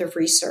 months worth of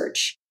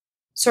research,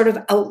 sort of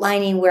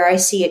outlining where I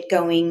see it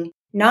going.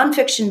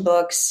 Nonfiction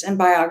books and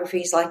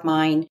biographies like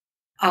mine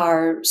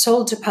are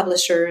sold to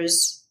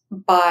publishers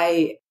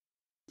by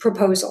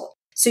proposal.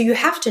 So you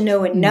have to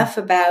know enough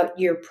about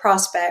your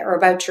prospect or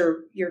about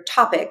your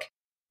topic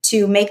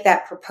to make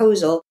that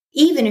proposal,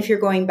 even if you're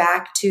going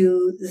back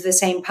to the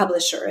same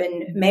publisher.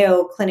 And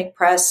Mayo Clinic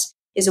Press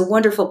is a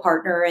wonderful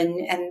partner,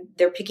 and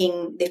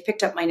they've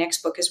picked up my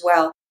next book as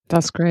well.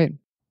 That's great.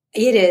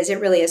 It is. It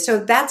really is. So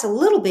that's a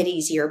little bit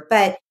easier.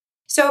 But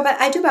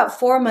I do about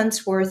 4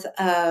 months worth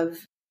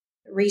of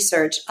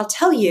research. I'll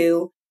tell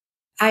you,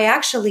 I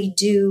actually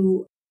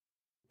do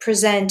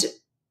present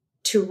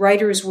to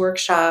writers'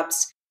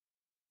 workshops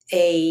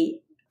a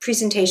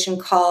presentation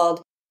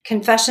called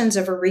Confessions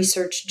of a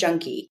Research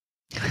Junkie,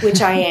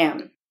 which I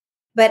am.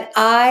 But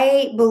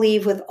I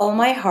believe with all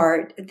my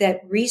heart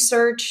that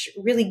research,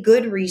 really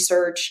good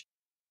research,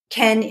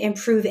 can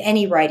improve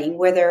any writing,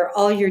 whether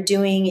all you're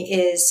doing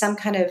is some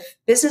kind of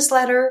business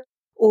letter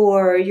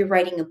or you're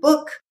writing a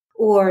book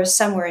or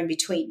somewhere in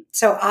between.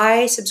 So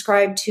I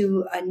subscribe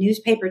to a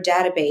newspaper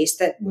database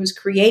that was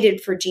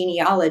created for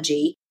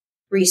genealogy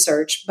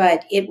research,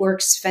 but it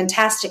works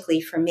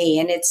fantastically for me.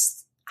 And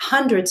it's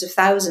hundreds of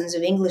thousands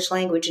of English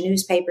language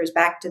newspapers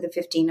back to the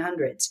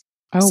 1500s.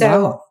 Oh,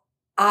 wow.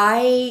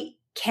 I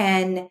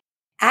can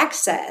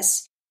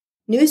access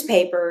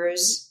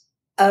newspapers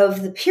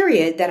of the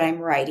period that I'm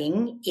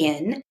writing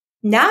in,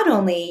 not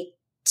only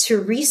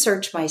to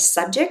research my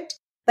subject,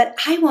 but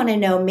I want to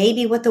know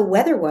maybe what the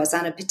weather was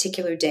on a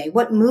particular day,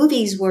 what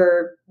movies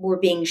were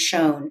being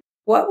shown,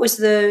 what was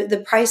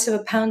the price of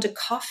a pound of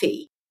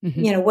coffee,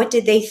 what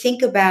did they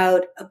think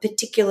about a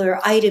particular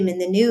item in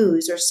the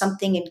news or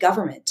something in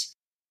government.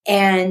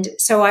 And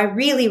so I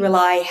really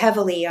rely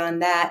heavily on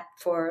that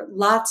for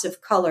lots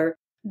of color,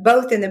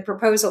 both in the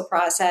proposal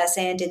process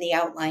and in the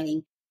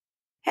outlining.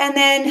 And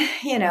then,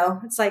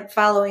 it's like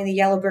following the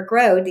yellow brick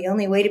road. The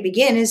only way to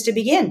begin is to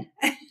begin.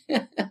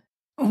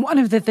 One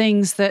of the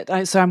things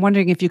so I'm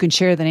wondering if you can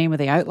share the name of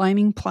the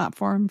outlining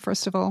platform,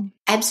 first of all.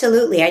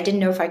 Absolutely. I didn't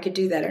know if I could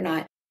do that or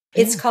not.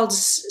 It's called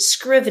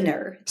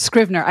Scrivener.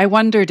 Scrivener. I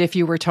wondered if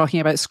you were talking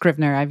about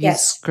Scrivener. I've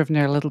used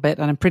Scrivener a little bit,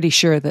 and I'm pretty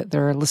sure that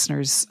there are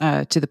listeners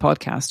to the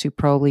podcast who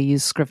probably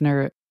use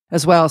Scrivener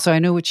as well. So I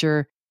know what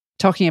you're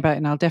talking about,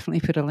 and I'll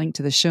definitely put a link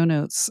to the show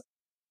notes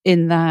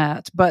in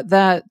that. But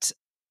that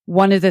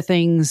one of the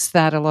things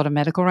that a lot of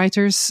medical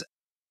writers,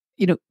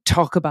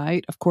 talk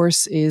about, of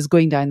course, is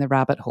going down the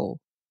rabbit hole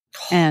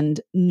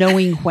and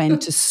knowing when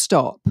to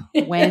stop.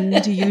 When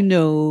do you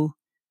know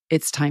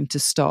it's time to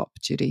stop,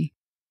 Judy?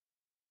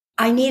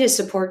 I need a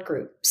support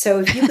group. So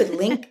if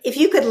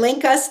you could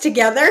link us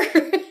together,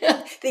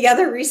 the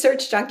other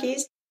research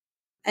junkies.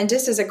 And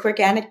just as a quick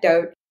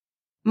anecdote,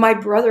 my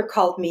brother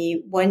called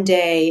me one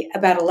day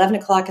about 11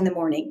 o'clock in the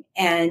morning,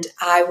 and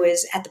I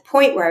was at the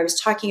point where I was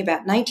talking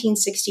about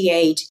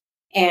 1968,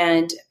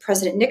 and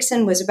President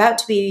Nixon was about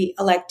to be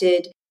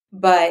elected,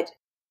 but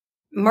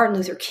Martin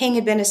Luther King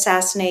had been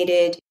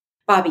assassinated,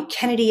 Bobby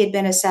Kennedy had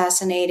been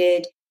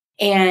assassinated.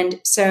 And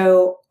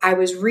so I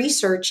was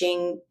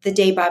researching the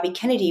day Bobby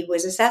Kennedy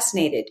was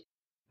assassinated.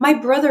 My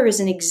brother is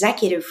an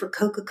executive for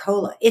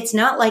Coca-Cola. It's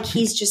not like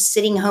he's just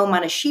sitting home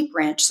on a sheep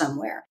ranch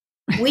somewhere.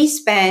 We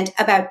spent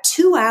about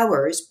 2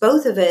 hours,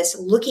 both of us,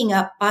 looking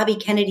up Bobby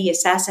Kennedy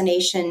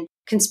assassination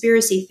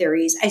conspiracy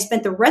theories. I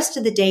spent the rest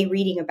of the day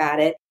reading about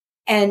it,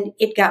 and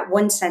it got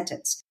one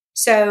sentence.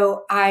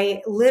 So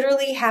I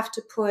literally have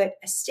to put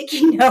a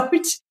sticky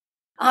note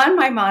on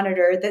my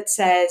monitor that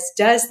says,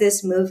 does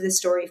this move the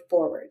story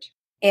forward?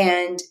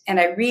 And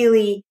I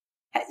really,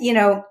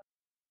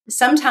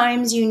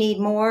 sometimes you need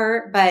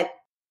more, but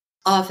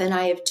often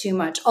I have too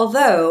much.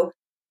 Although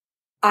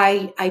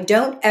I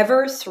don't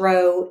ever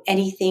throw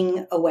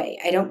anything away.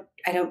 I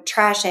don't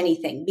trash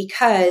anything,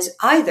 because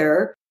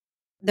either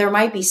there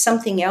might be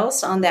something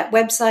else on that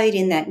website,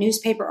 in that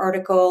newspaper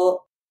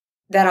article,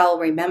 that I'll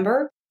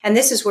remember. And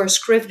this is where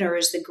Scrivener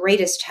is the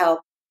greatest help,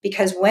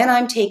 because when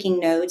I'm taking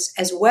notes,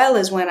 as well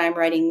as when I'm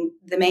writing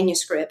the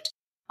manuscript,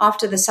 off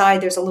to the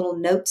side, there's a little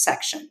note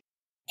section.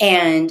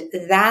 And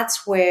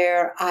that's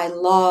where I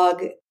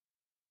log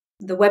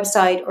the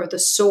website or the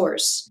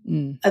source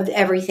of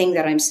everything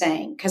that I'm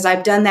saying. Because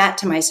I've done that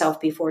to myself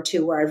before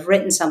too, where I've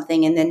written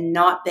something and then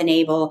not been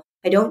able,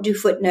 I don't do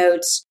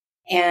footnotes,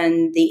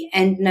 and the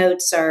end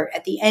notes are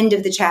at the end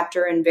of the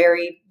chapter and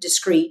very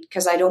discreet,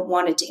 because I don't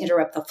want it to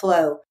interrupt the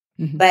flow.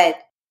 Mm-hmm. But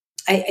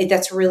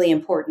that's really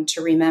important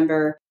to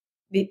remember.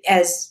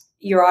 As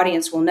your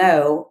audience will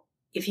know,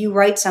 if you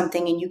write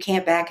something and you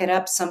can't back it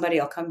up, somebody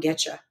will come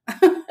get you.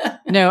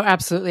 No,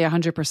 absolutely,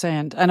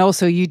 100%. And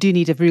also, you do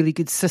need a really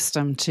good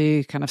system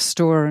to kind of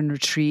store and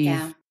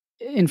retrieve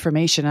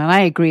information. And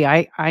I agree.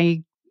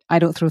 I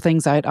don't throw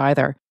things out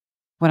either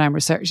when I'm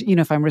researching.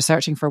 If I'm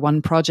researching for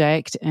one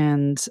project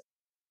and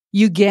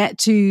you get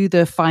to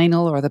the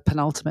final or the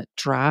penultimate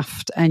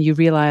draft and you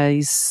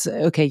realize,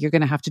 okay, you're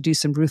going to have to do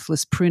some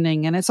ruthless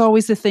pruning. And it's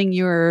always the thing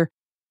you're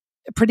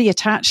pretty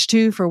attached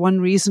to for one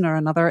reason or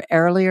another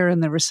earlier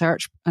in the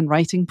research and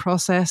writing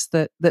process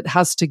that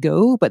has to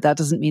go, but that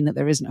doesn't mean that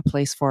there isn't a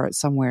place for it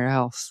somewhere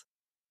else.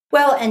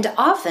 Well, and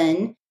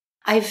often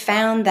I've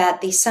found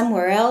that the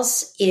somewhere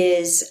else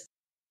is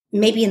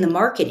maybe in the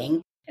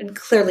marketing, and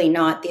clearly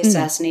not the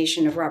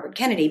assassination of Robert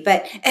Kennedy,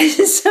 but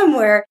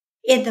somewhere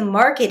in the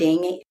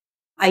marketing,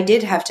 I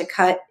did have to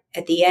cut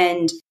at the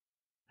end,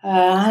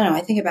 I don't know,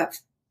 I think about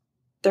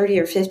 30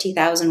 or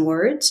 50,000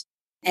 words.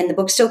 And the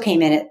book still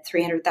came in at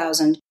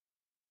 300,000.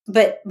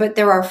 But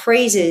there are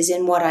phrases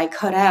in what I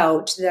cut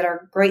out that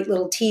are great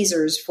little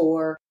teasers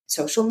for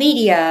social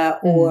media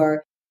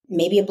or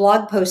maybe a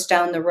blog post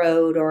down the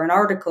road or an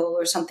article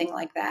or something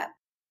like that.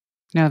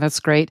 No,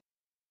 that's great.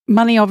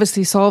 Money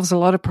obviously solves a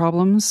lot of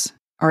problems,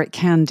 or it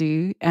can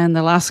do, and the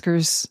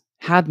Laskers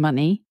had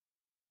money.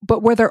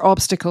 But were there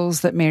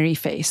obstacles that Mary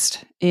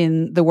faced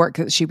in the work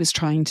that she was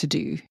trying to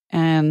do?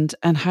 And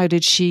how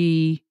did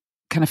she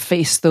kind of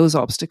face those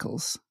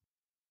obstacles?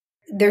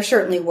 There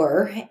certainly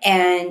were.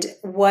 And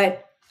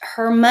what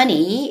her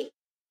money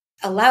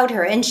allowed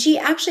her, and she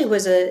actually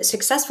was a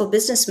successful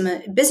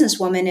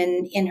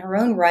businesswoman in her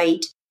own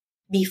right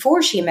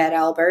before she met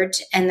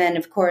Albert. And then,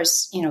 of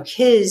course,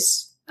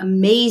 his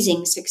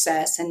amazing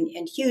success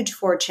and huge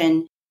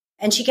fortune.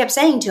 And she kept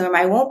saying to him,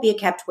 I won't be a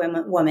kept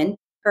woman.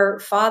 Her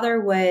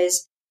father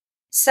was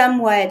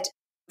somewhat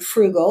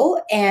frugal,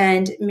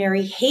 and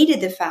Mary hated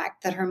the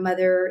fact that her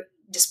mother,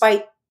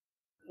 despite,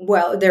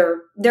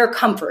 their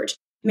comfort,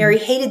 Mary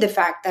hated the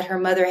fact that her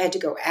mother had to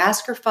go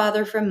ask her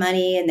father for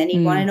money, and then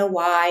he'd want to know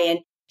why. And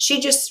she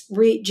just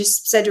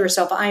said to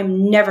herself,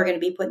 I'm never going to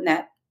be put in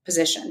that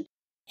position.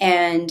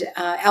 And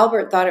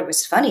Albert thought it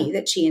was funny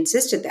that she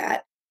insisted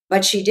that,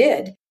 but she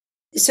did.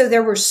 So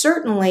there were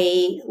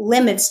certainly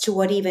limits to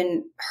what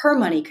even her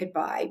money could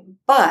buy.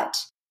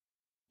 But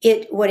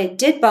what it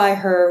did buy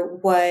her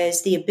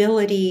was the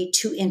ability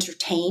to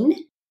entertain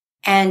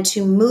and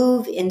to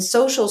move in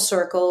social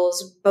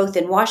circles, both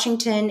in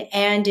Washington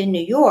and in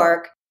New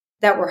York,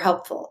 that were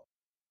helpful.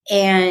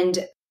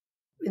 And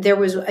there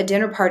was a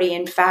dinner party,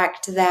 in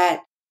fact,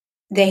 that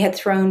they had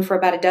thrown for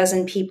about a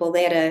dozen people.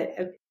 They had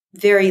a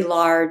very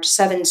large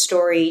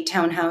 7-story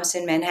townhouse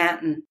in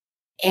Manhattan.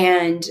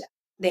 And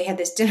they had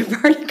this dinner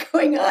party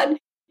going on.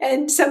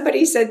 And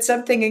somebody said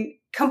something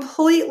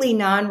completely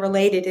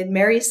non-related. And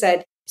Mary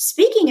said,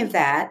 speaking of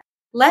that,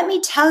 let me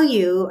tell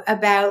you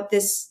about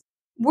this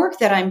work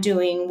that I'm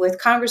doing with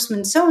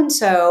Congressman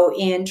so-and-so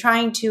in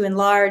trying to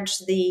enlarge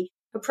the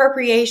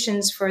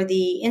appropriations for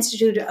the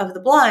Institute of the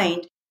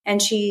Blind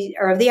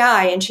or of the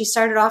Eye. And she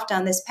started off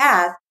down this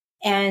path.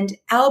 And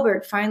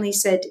Albert finally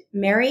said,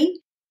 Mary,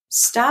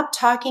 stop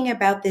talking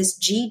about this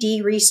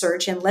GD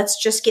research and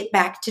let's just get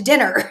back to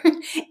dinner.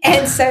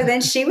 And so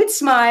then she would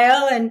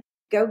smile and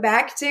go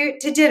back to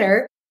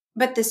dinner.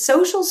 But the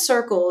social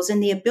circles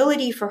and the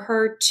ability for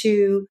her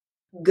to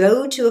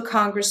go to a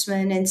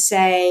congressman and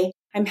say,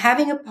 I'm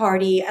having a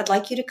party, I'd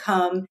like you to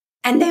come,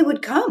 and they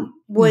would come,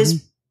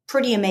 was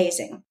pretty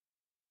amazing.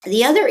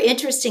 The other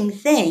interesting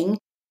thing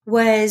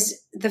was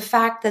the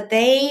fact that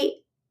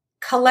they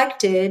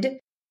collected,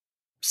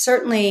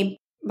 certainly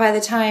by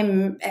the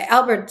time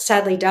Albert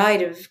sadly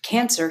died of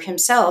cancer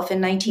himself in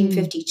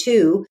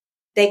 1952,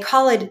 they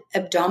call it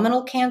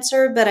abdominal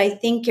cancer, but I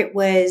think it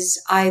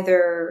was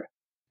either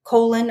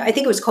colon. I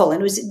think it was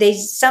colon.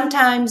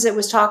 Sometimes it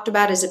was talked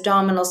about as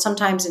abdominal,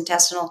 sometimes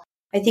intestinal.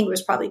 I think it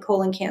was probably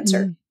colon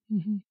cancer.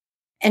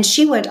 And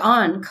she went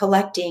on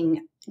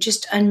collecting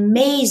just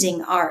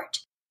amazing art.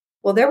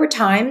 Well, there were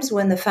times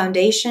when the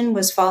foundation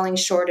was falling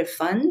short of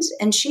funds,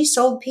 and she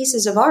sold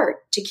pieces of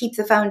art to keep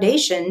the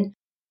foundation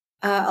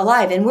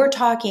alive. And we're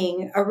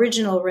talking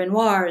original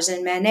Renoirs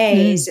and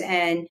Manets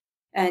and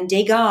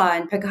Degas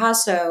and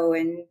Picasso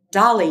and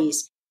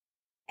Dali's.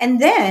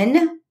 And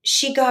then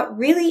she got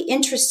really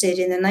interested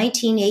in the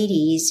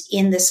 1980s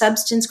in the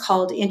substance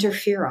called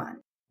interferon,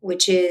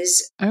 which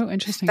is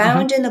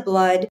found in the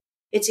blood.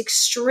 It's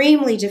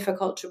extremely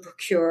difficult to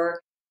procure,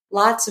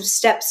 lots of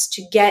steps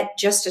to get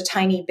just a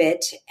tiny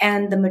bit.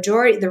 And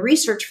the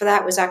research for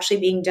that was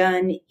actually being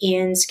done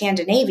in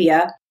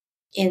Scandinavia,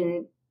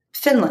 in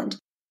Finland.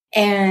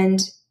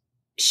 And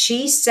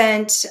she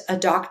sent a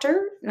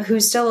doctor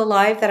who's still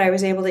alive that I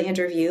was able to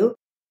interview,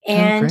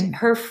 and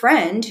her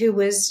friend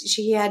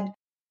she had a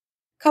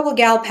couple of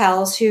gal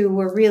pals who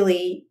were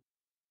really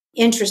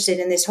interested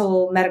in this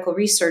whole medical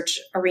research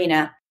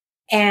arena.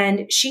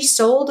 And she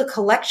sold a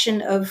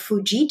collection of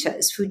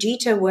Fujitas.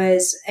 Fujita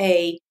was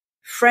a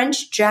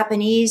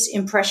French-Japanese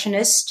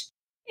impressionist,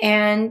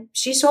 and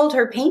she sold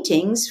her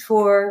paintings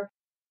for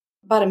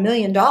about $1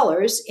 million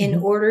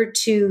in order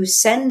to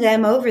send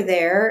them over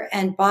there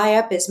and buy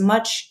up as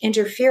much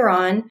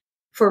interferon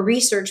for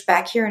research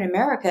back here in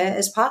America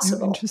as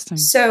possible. Interesting.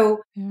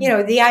 So,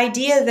 the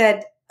idea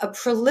that a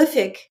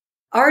prolific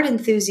art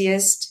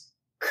enthusiast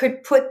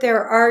could put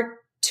their art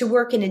to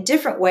work in a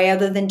different way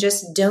other than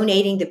just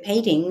donating the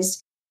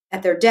paintings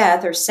at their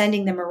death or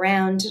sending them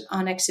around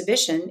on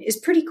exhibition is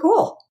pretty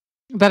cool.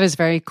 That is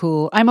very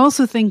cool. I'm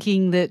also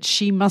thinking that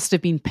she must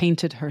have been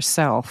painted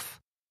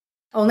herself.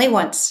 Only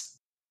once.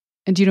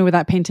 And do you know where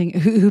that painting,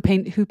 who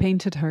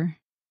painted her?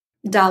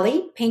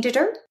 Dali painted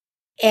her.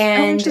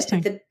 And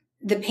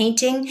the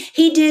painting,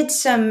 he did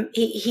some,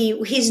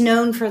 he's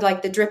known for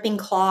like the dripping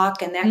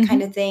clock and that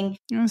kind of thing.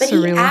 Oh, but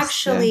he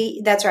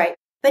actually, that's right.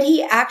 But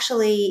he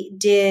actually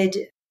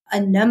did a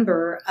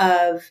number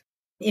of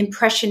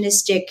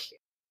impressionistic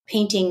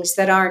paintings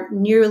that aren't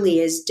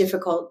nearly as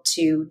difficult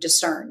to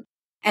discern.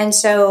 And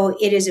so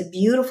it is a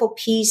beautiful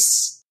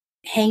piece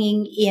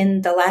hanging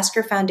in the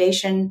Lasker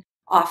Foundation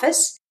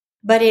office,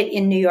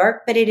 in New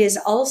York, but it is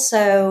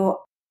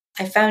also,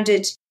 I found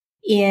it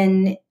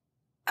in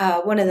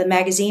one of the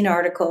magazine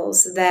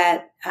articles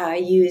that I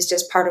used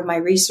as part of my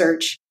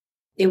research.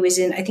 It was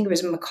in, I think it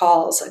was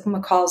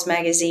McCall's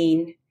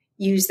magazine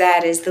used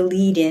that as the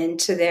lead in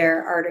to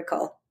their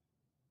article.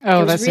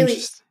 Oh,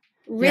 that's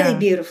really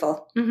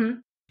beautiful.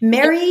 Mm-hmm.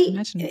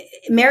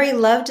 Mary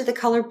loved the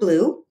color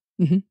blue,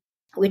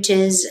 which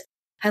is,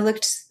 I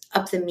looked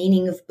up the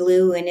meaning of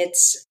blue, and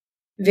it's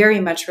very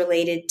much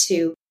related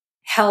to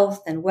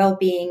health and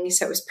well-being.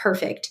 So it was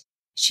perfect.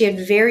 She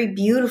had very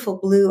beautiful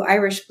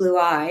Irish blue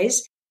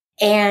eyes.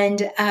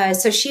 And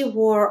so she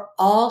wore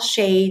all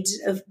shades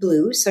of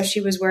blue. So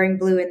she was wearing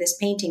blue in this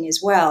painting as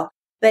well.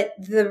 But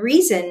the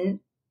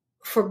reason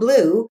for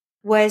blue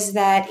was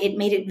that it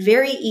made it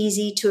very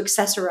easy to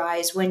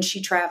accessorize when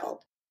she traveled.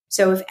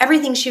 So if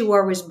everything she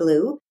wore was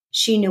blue,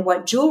 she knew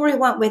what jewelry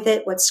went with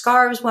it, what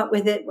scarves went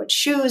with it, what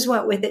shoes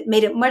went with it,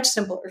 made it much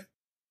simpler.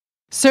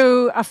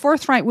 So a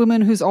forthright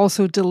woman who's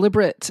also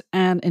deliberate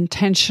and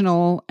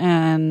intentional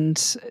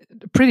and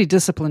pretty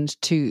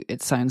disciplined too,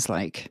 it sounds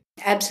like.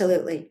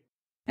 Absolutely.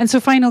 And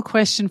so final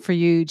question for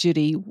you,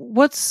 Judy.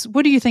 What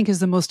do you think is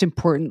the most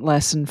important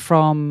lesson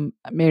from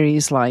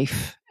Mary's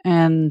life?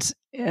 And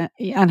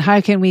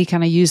how can we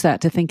kind of use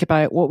that to think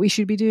about what we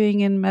should be doing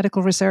in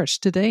medical research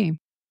today?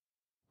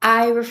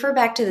 I refer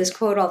back to this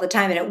quote all the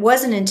time, and it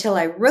wasn't until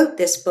I wrote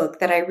this book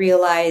that I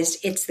realized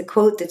it's the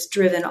quote that's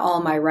driven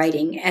all my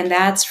writing, and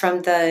that's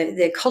from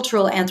the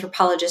cultural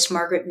anthropologist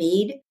Margaret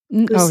Mead,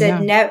 who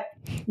said,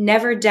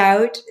 never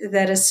doubt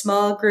that a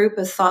small group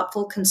of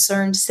thoughtful,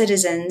 concerned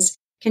citizens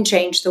can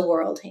change the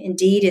world.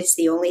 Indeed, it's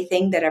the only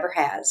thing that ever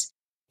has.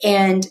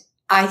 And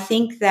I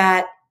think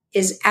that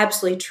is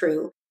absolutely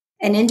true.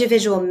 An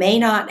individual may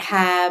not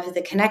have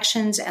the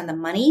connections and the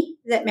money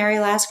that Mary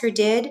Lasker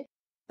did,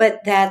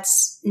 but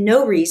that's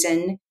no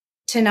reason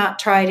to not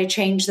try to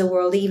change the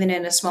world, even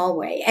in a small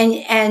way.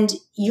 And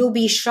you'll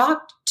be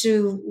shocked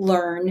to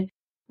learn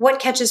what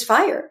catches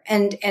fire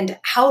and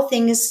how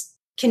things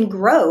can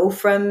grow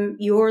from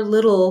your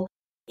little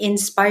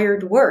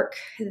inspired work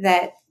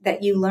that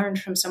you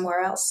learned from somewhere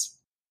else.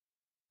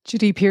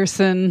 Judy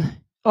Pearson,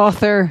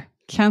 author,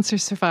 cancer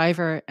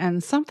survivor,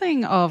 and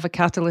something of a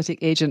catalytic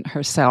agent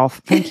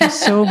herself. Thank you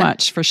so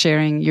much for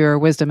sharing your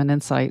wisdom and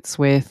insights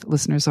with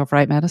listeners of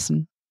Right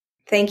Medicine.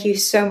 Thank you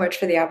so much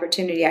for the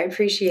opportunity. I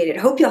appreciate it.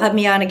 Hope you'll have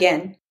me on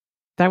again.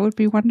 That would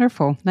be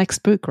wonderful. Next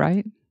book,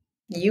 right?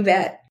 You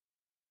bet.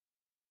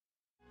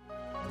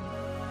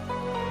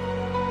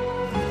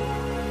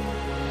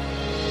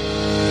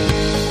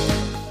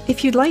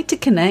 If you'd like to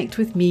connect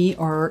with me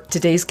or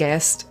today's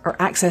guest or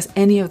access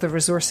any of the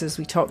resources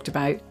we talked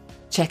about,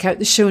 check out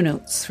the show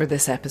notes for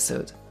this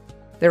episode.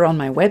 They're on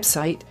my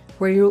website,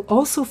 where you'll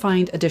also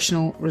find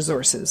additional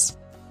resources.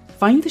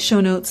 Find the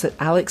show notes at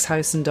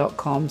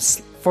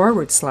alexhowson.com/write,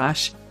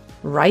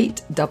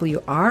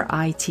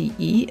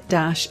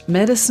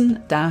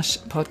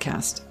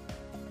 WRITE-medicine-podcast.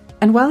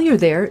 And while you're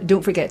there,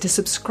 don't forget to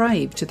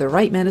subscribe to the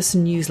Right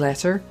Medicine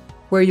newsletter,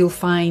 where you'll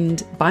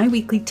find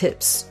bi-weekly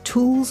tips,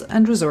 tools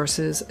and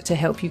resources to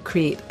help you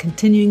create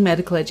continuing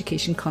medical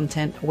education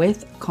content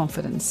with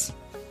confidence.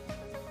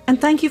 And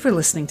thank you for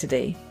listening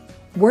today.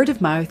 Word of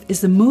mouth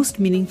is the most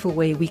meaningful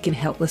way we can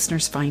help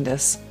listeners find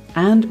us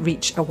and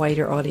reach a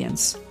wider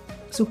audience.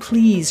 So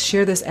please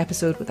share this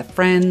episode with a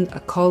friend, a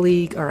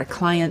colleague, or a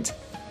client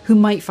who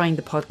might find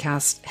the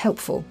podcast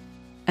helpful.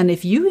 And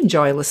if you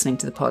enjoy listening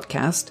to the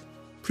podcast,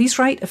 please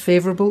write a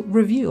favourable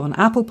review on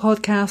Apple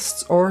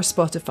Podcasts or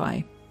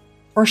Spotify.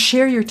 Or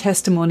share your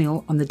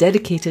testimonial on the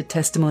dedicated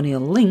testimonial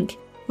link,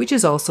 which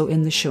is also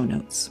in the show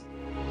notes.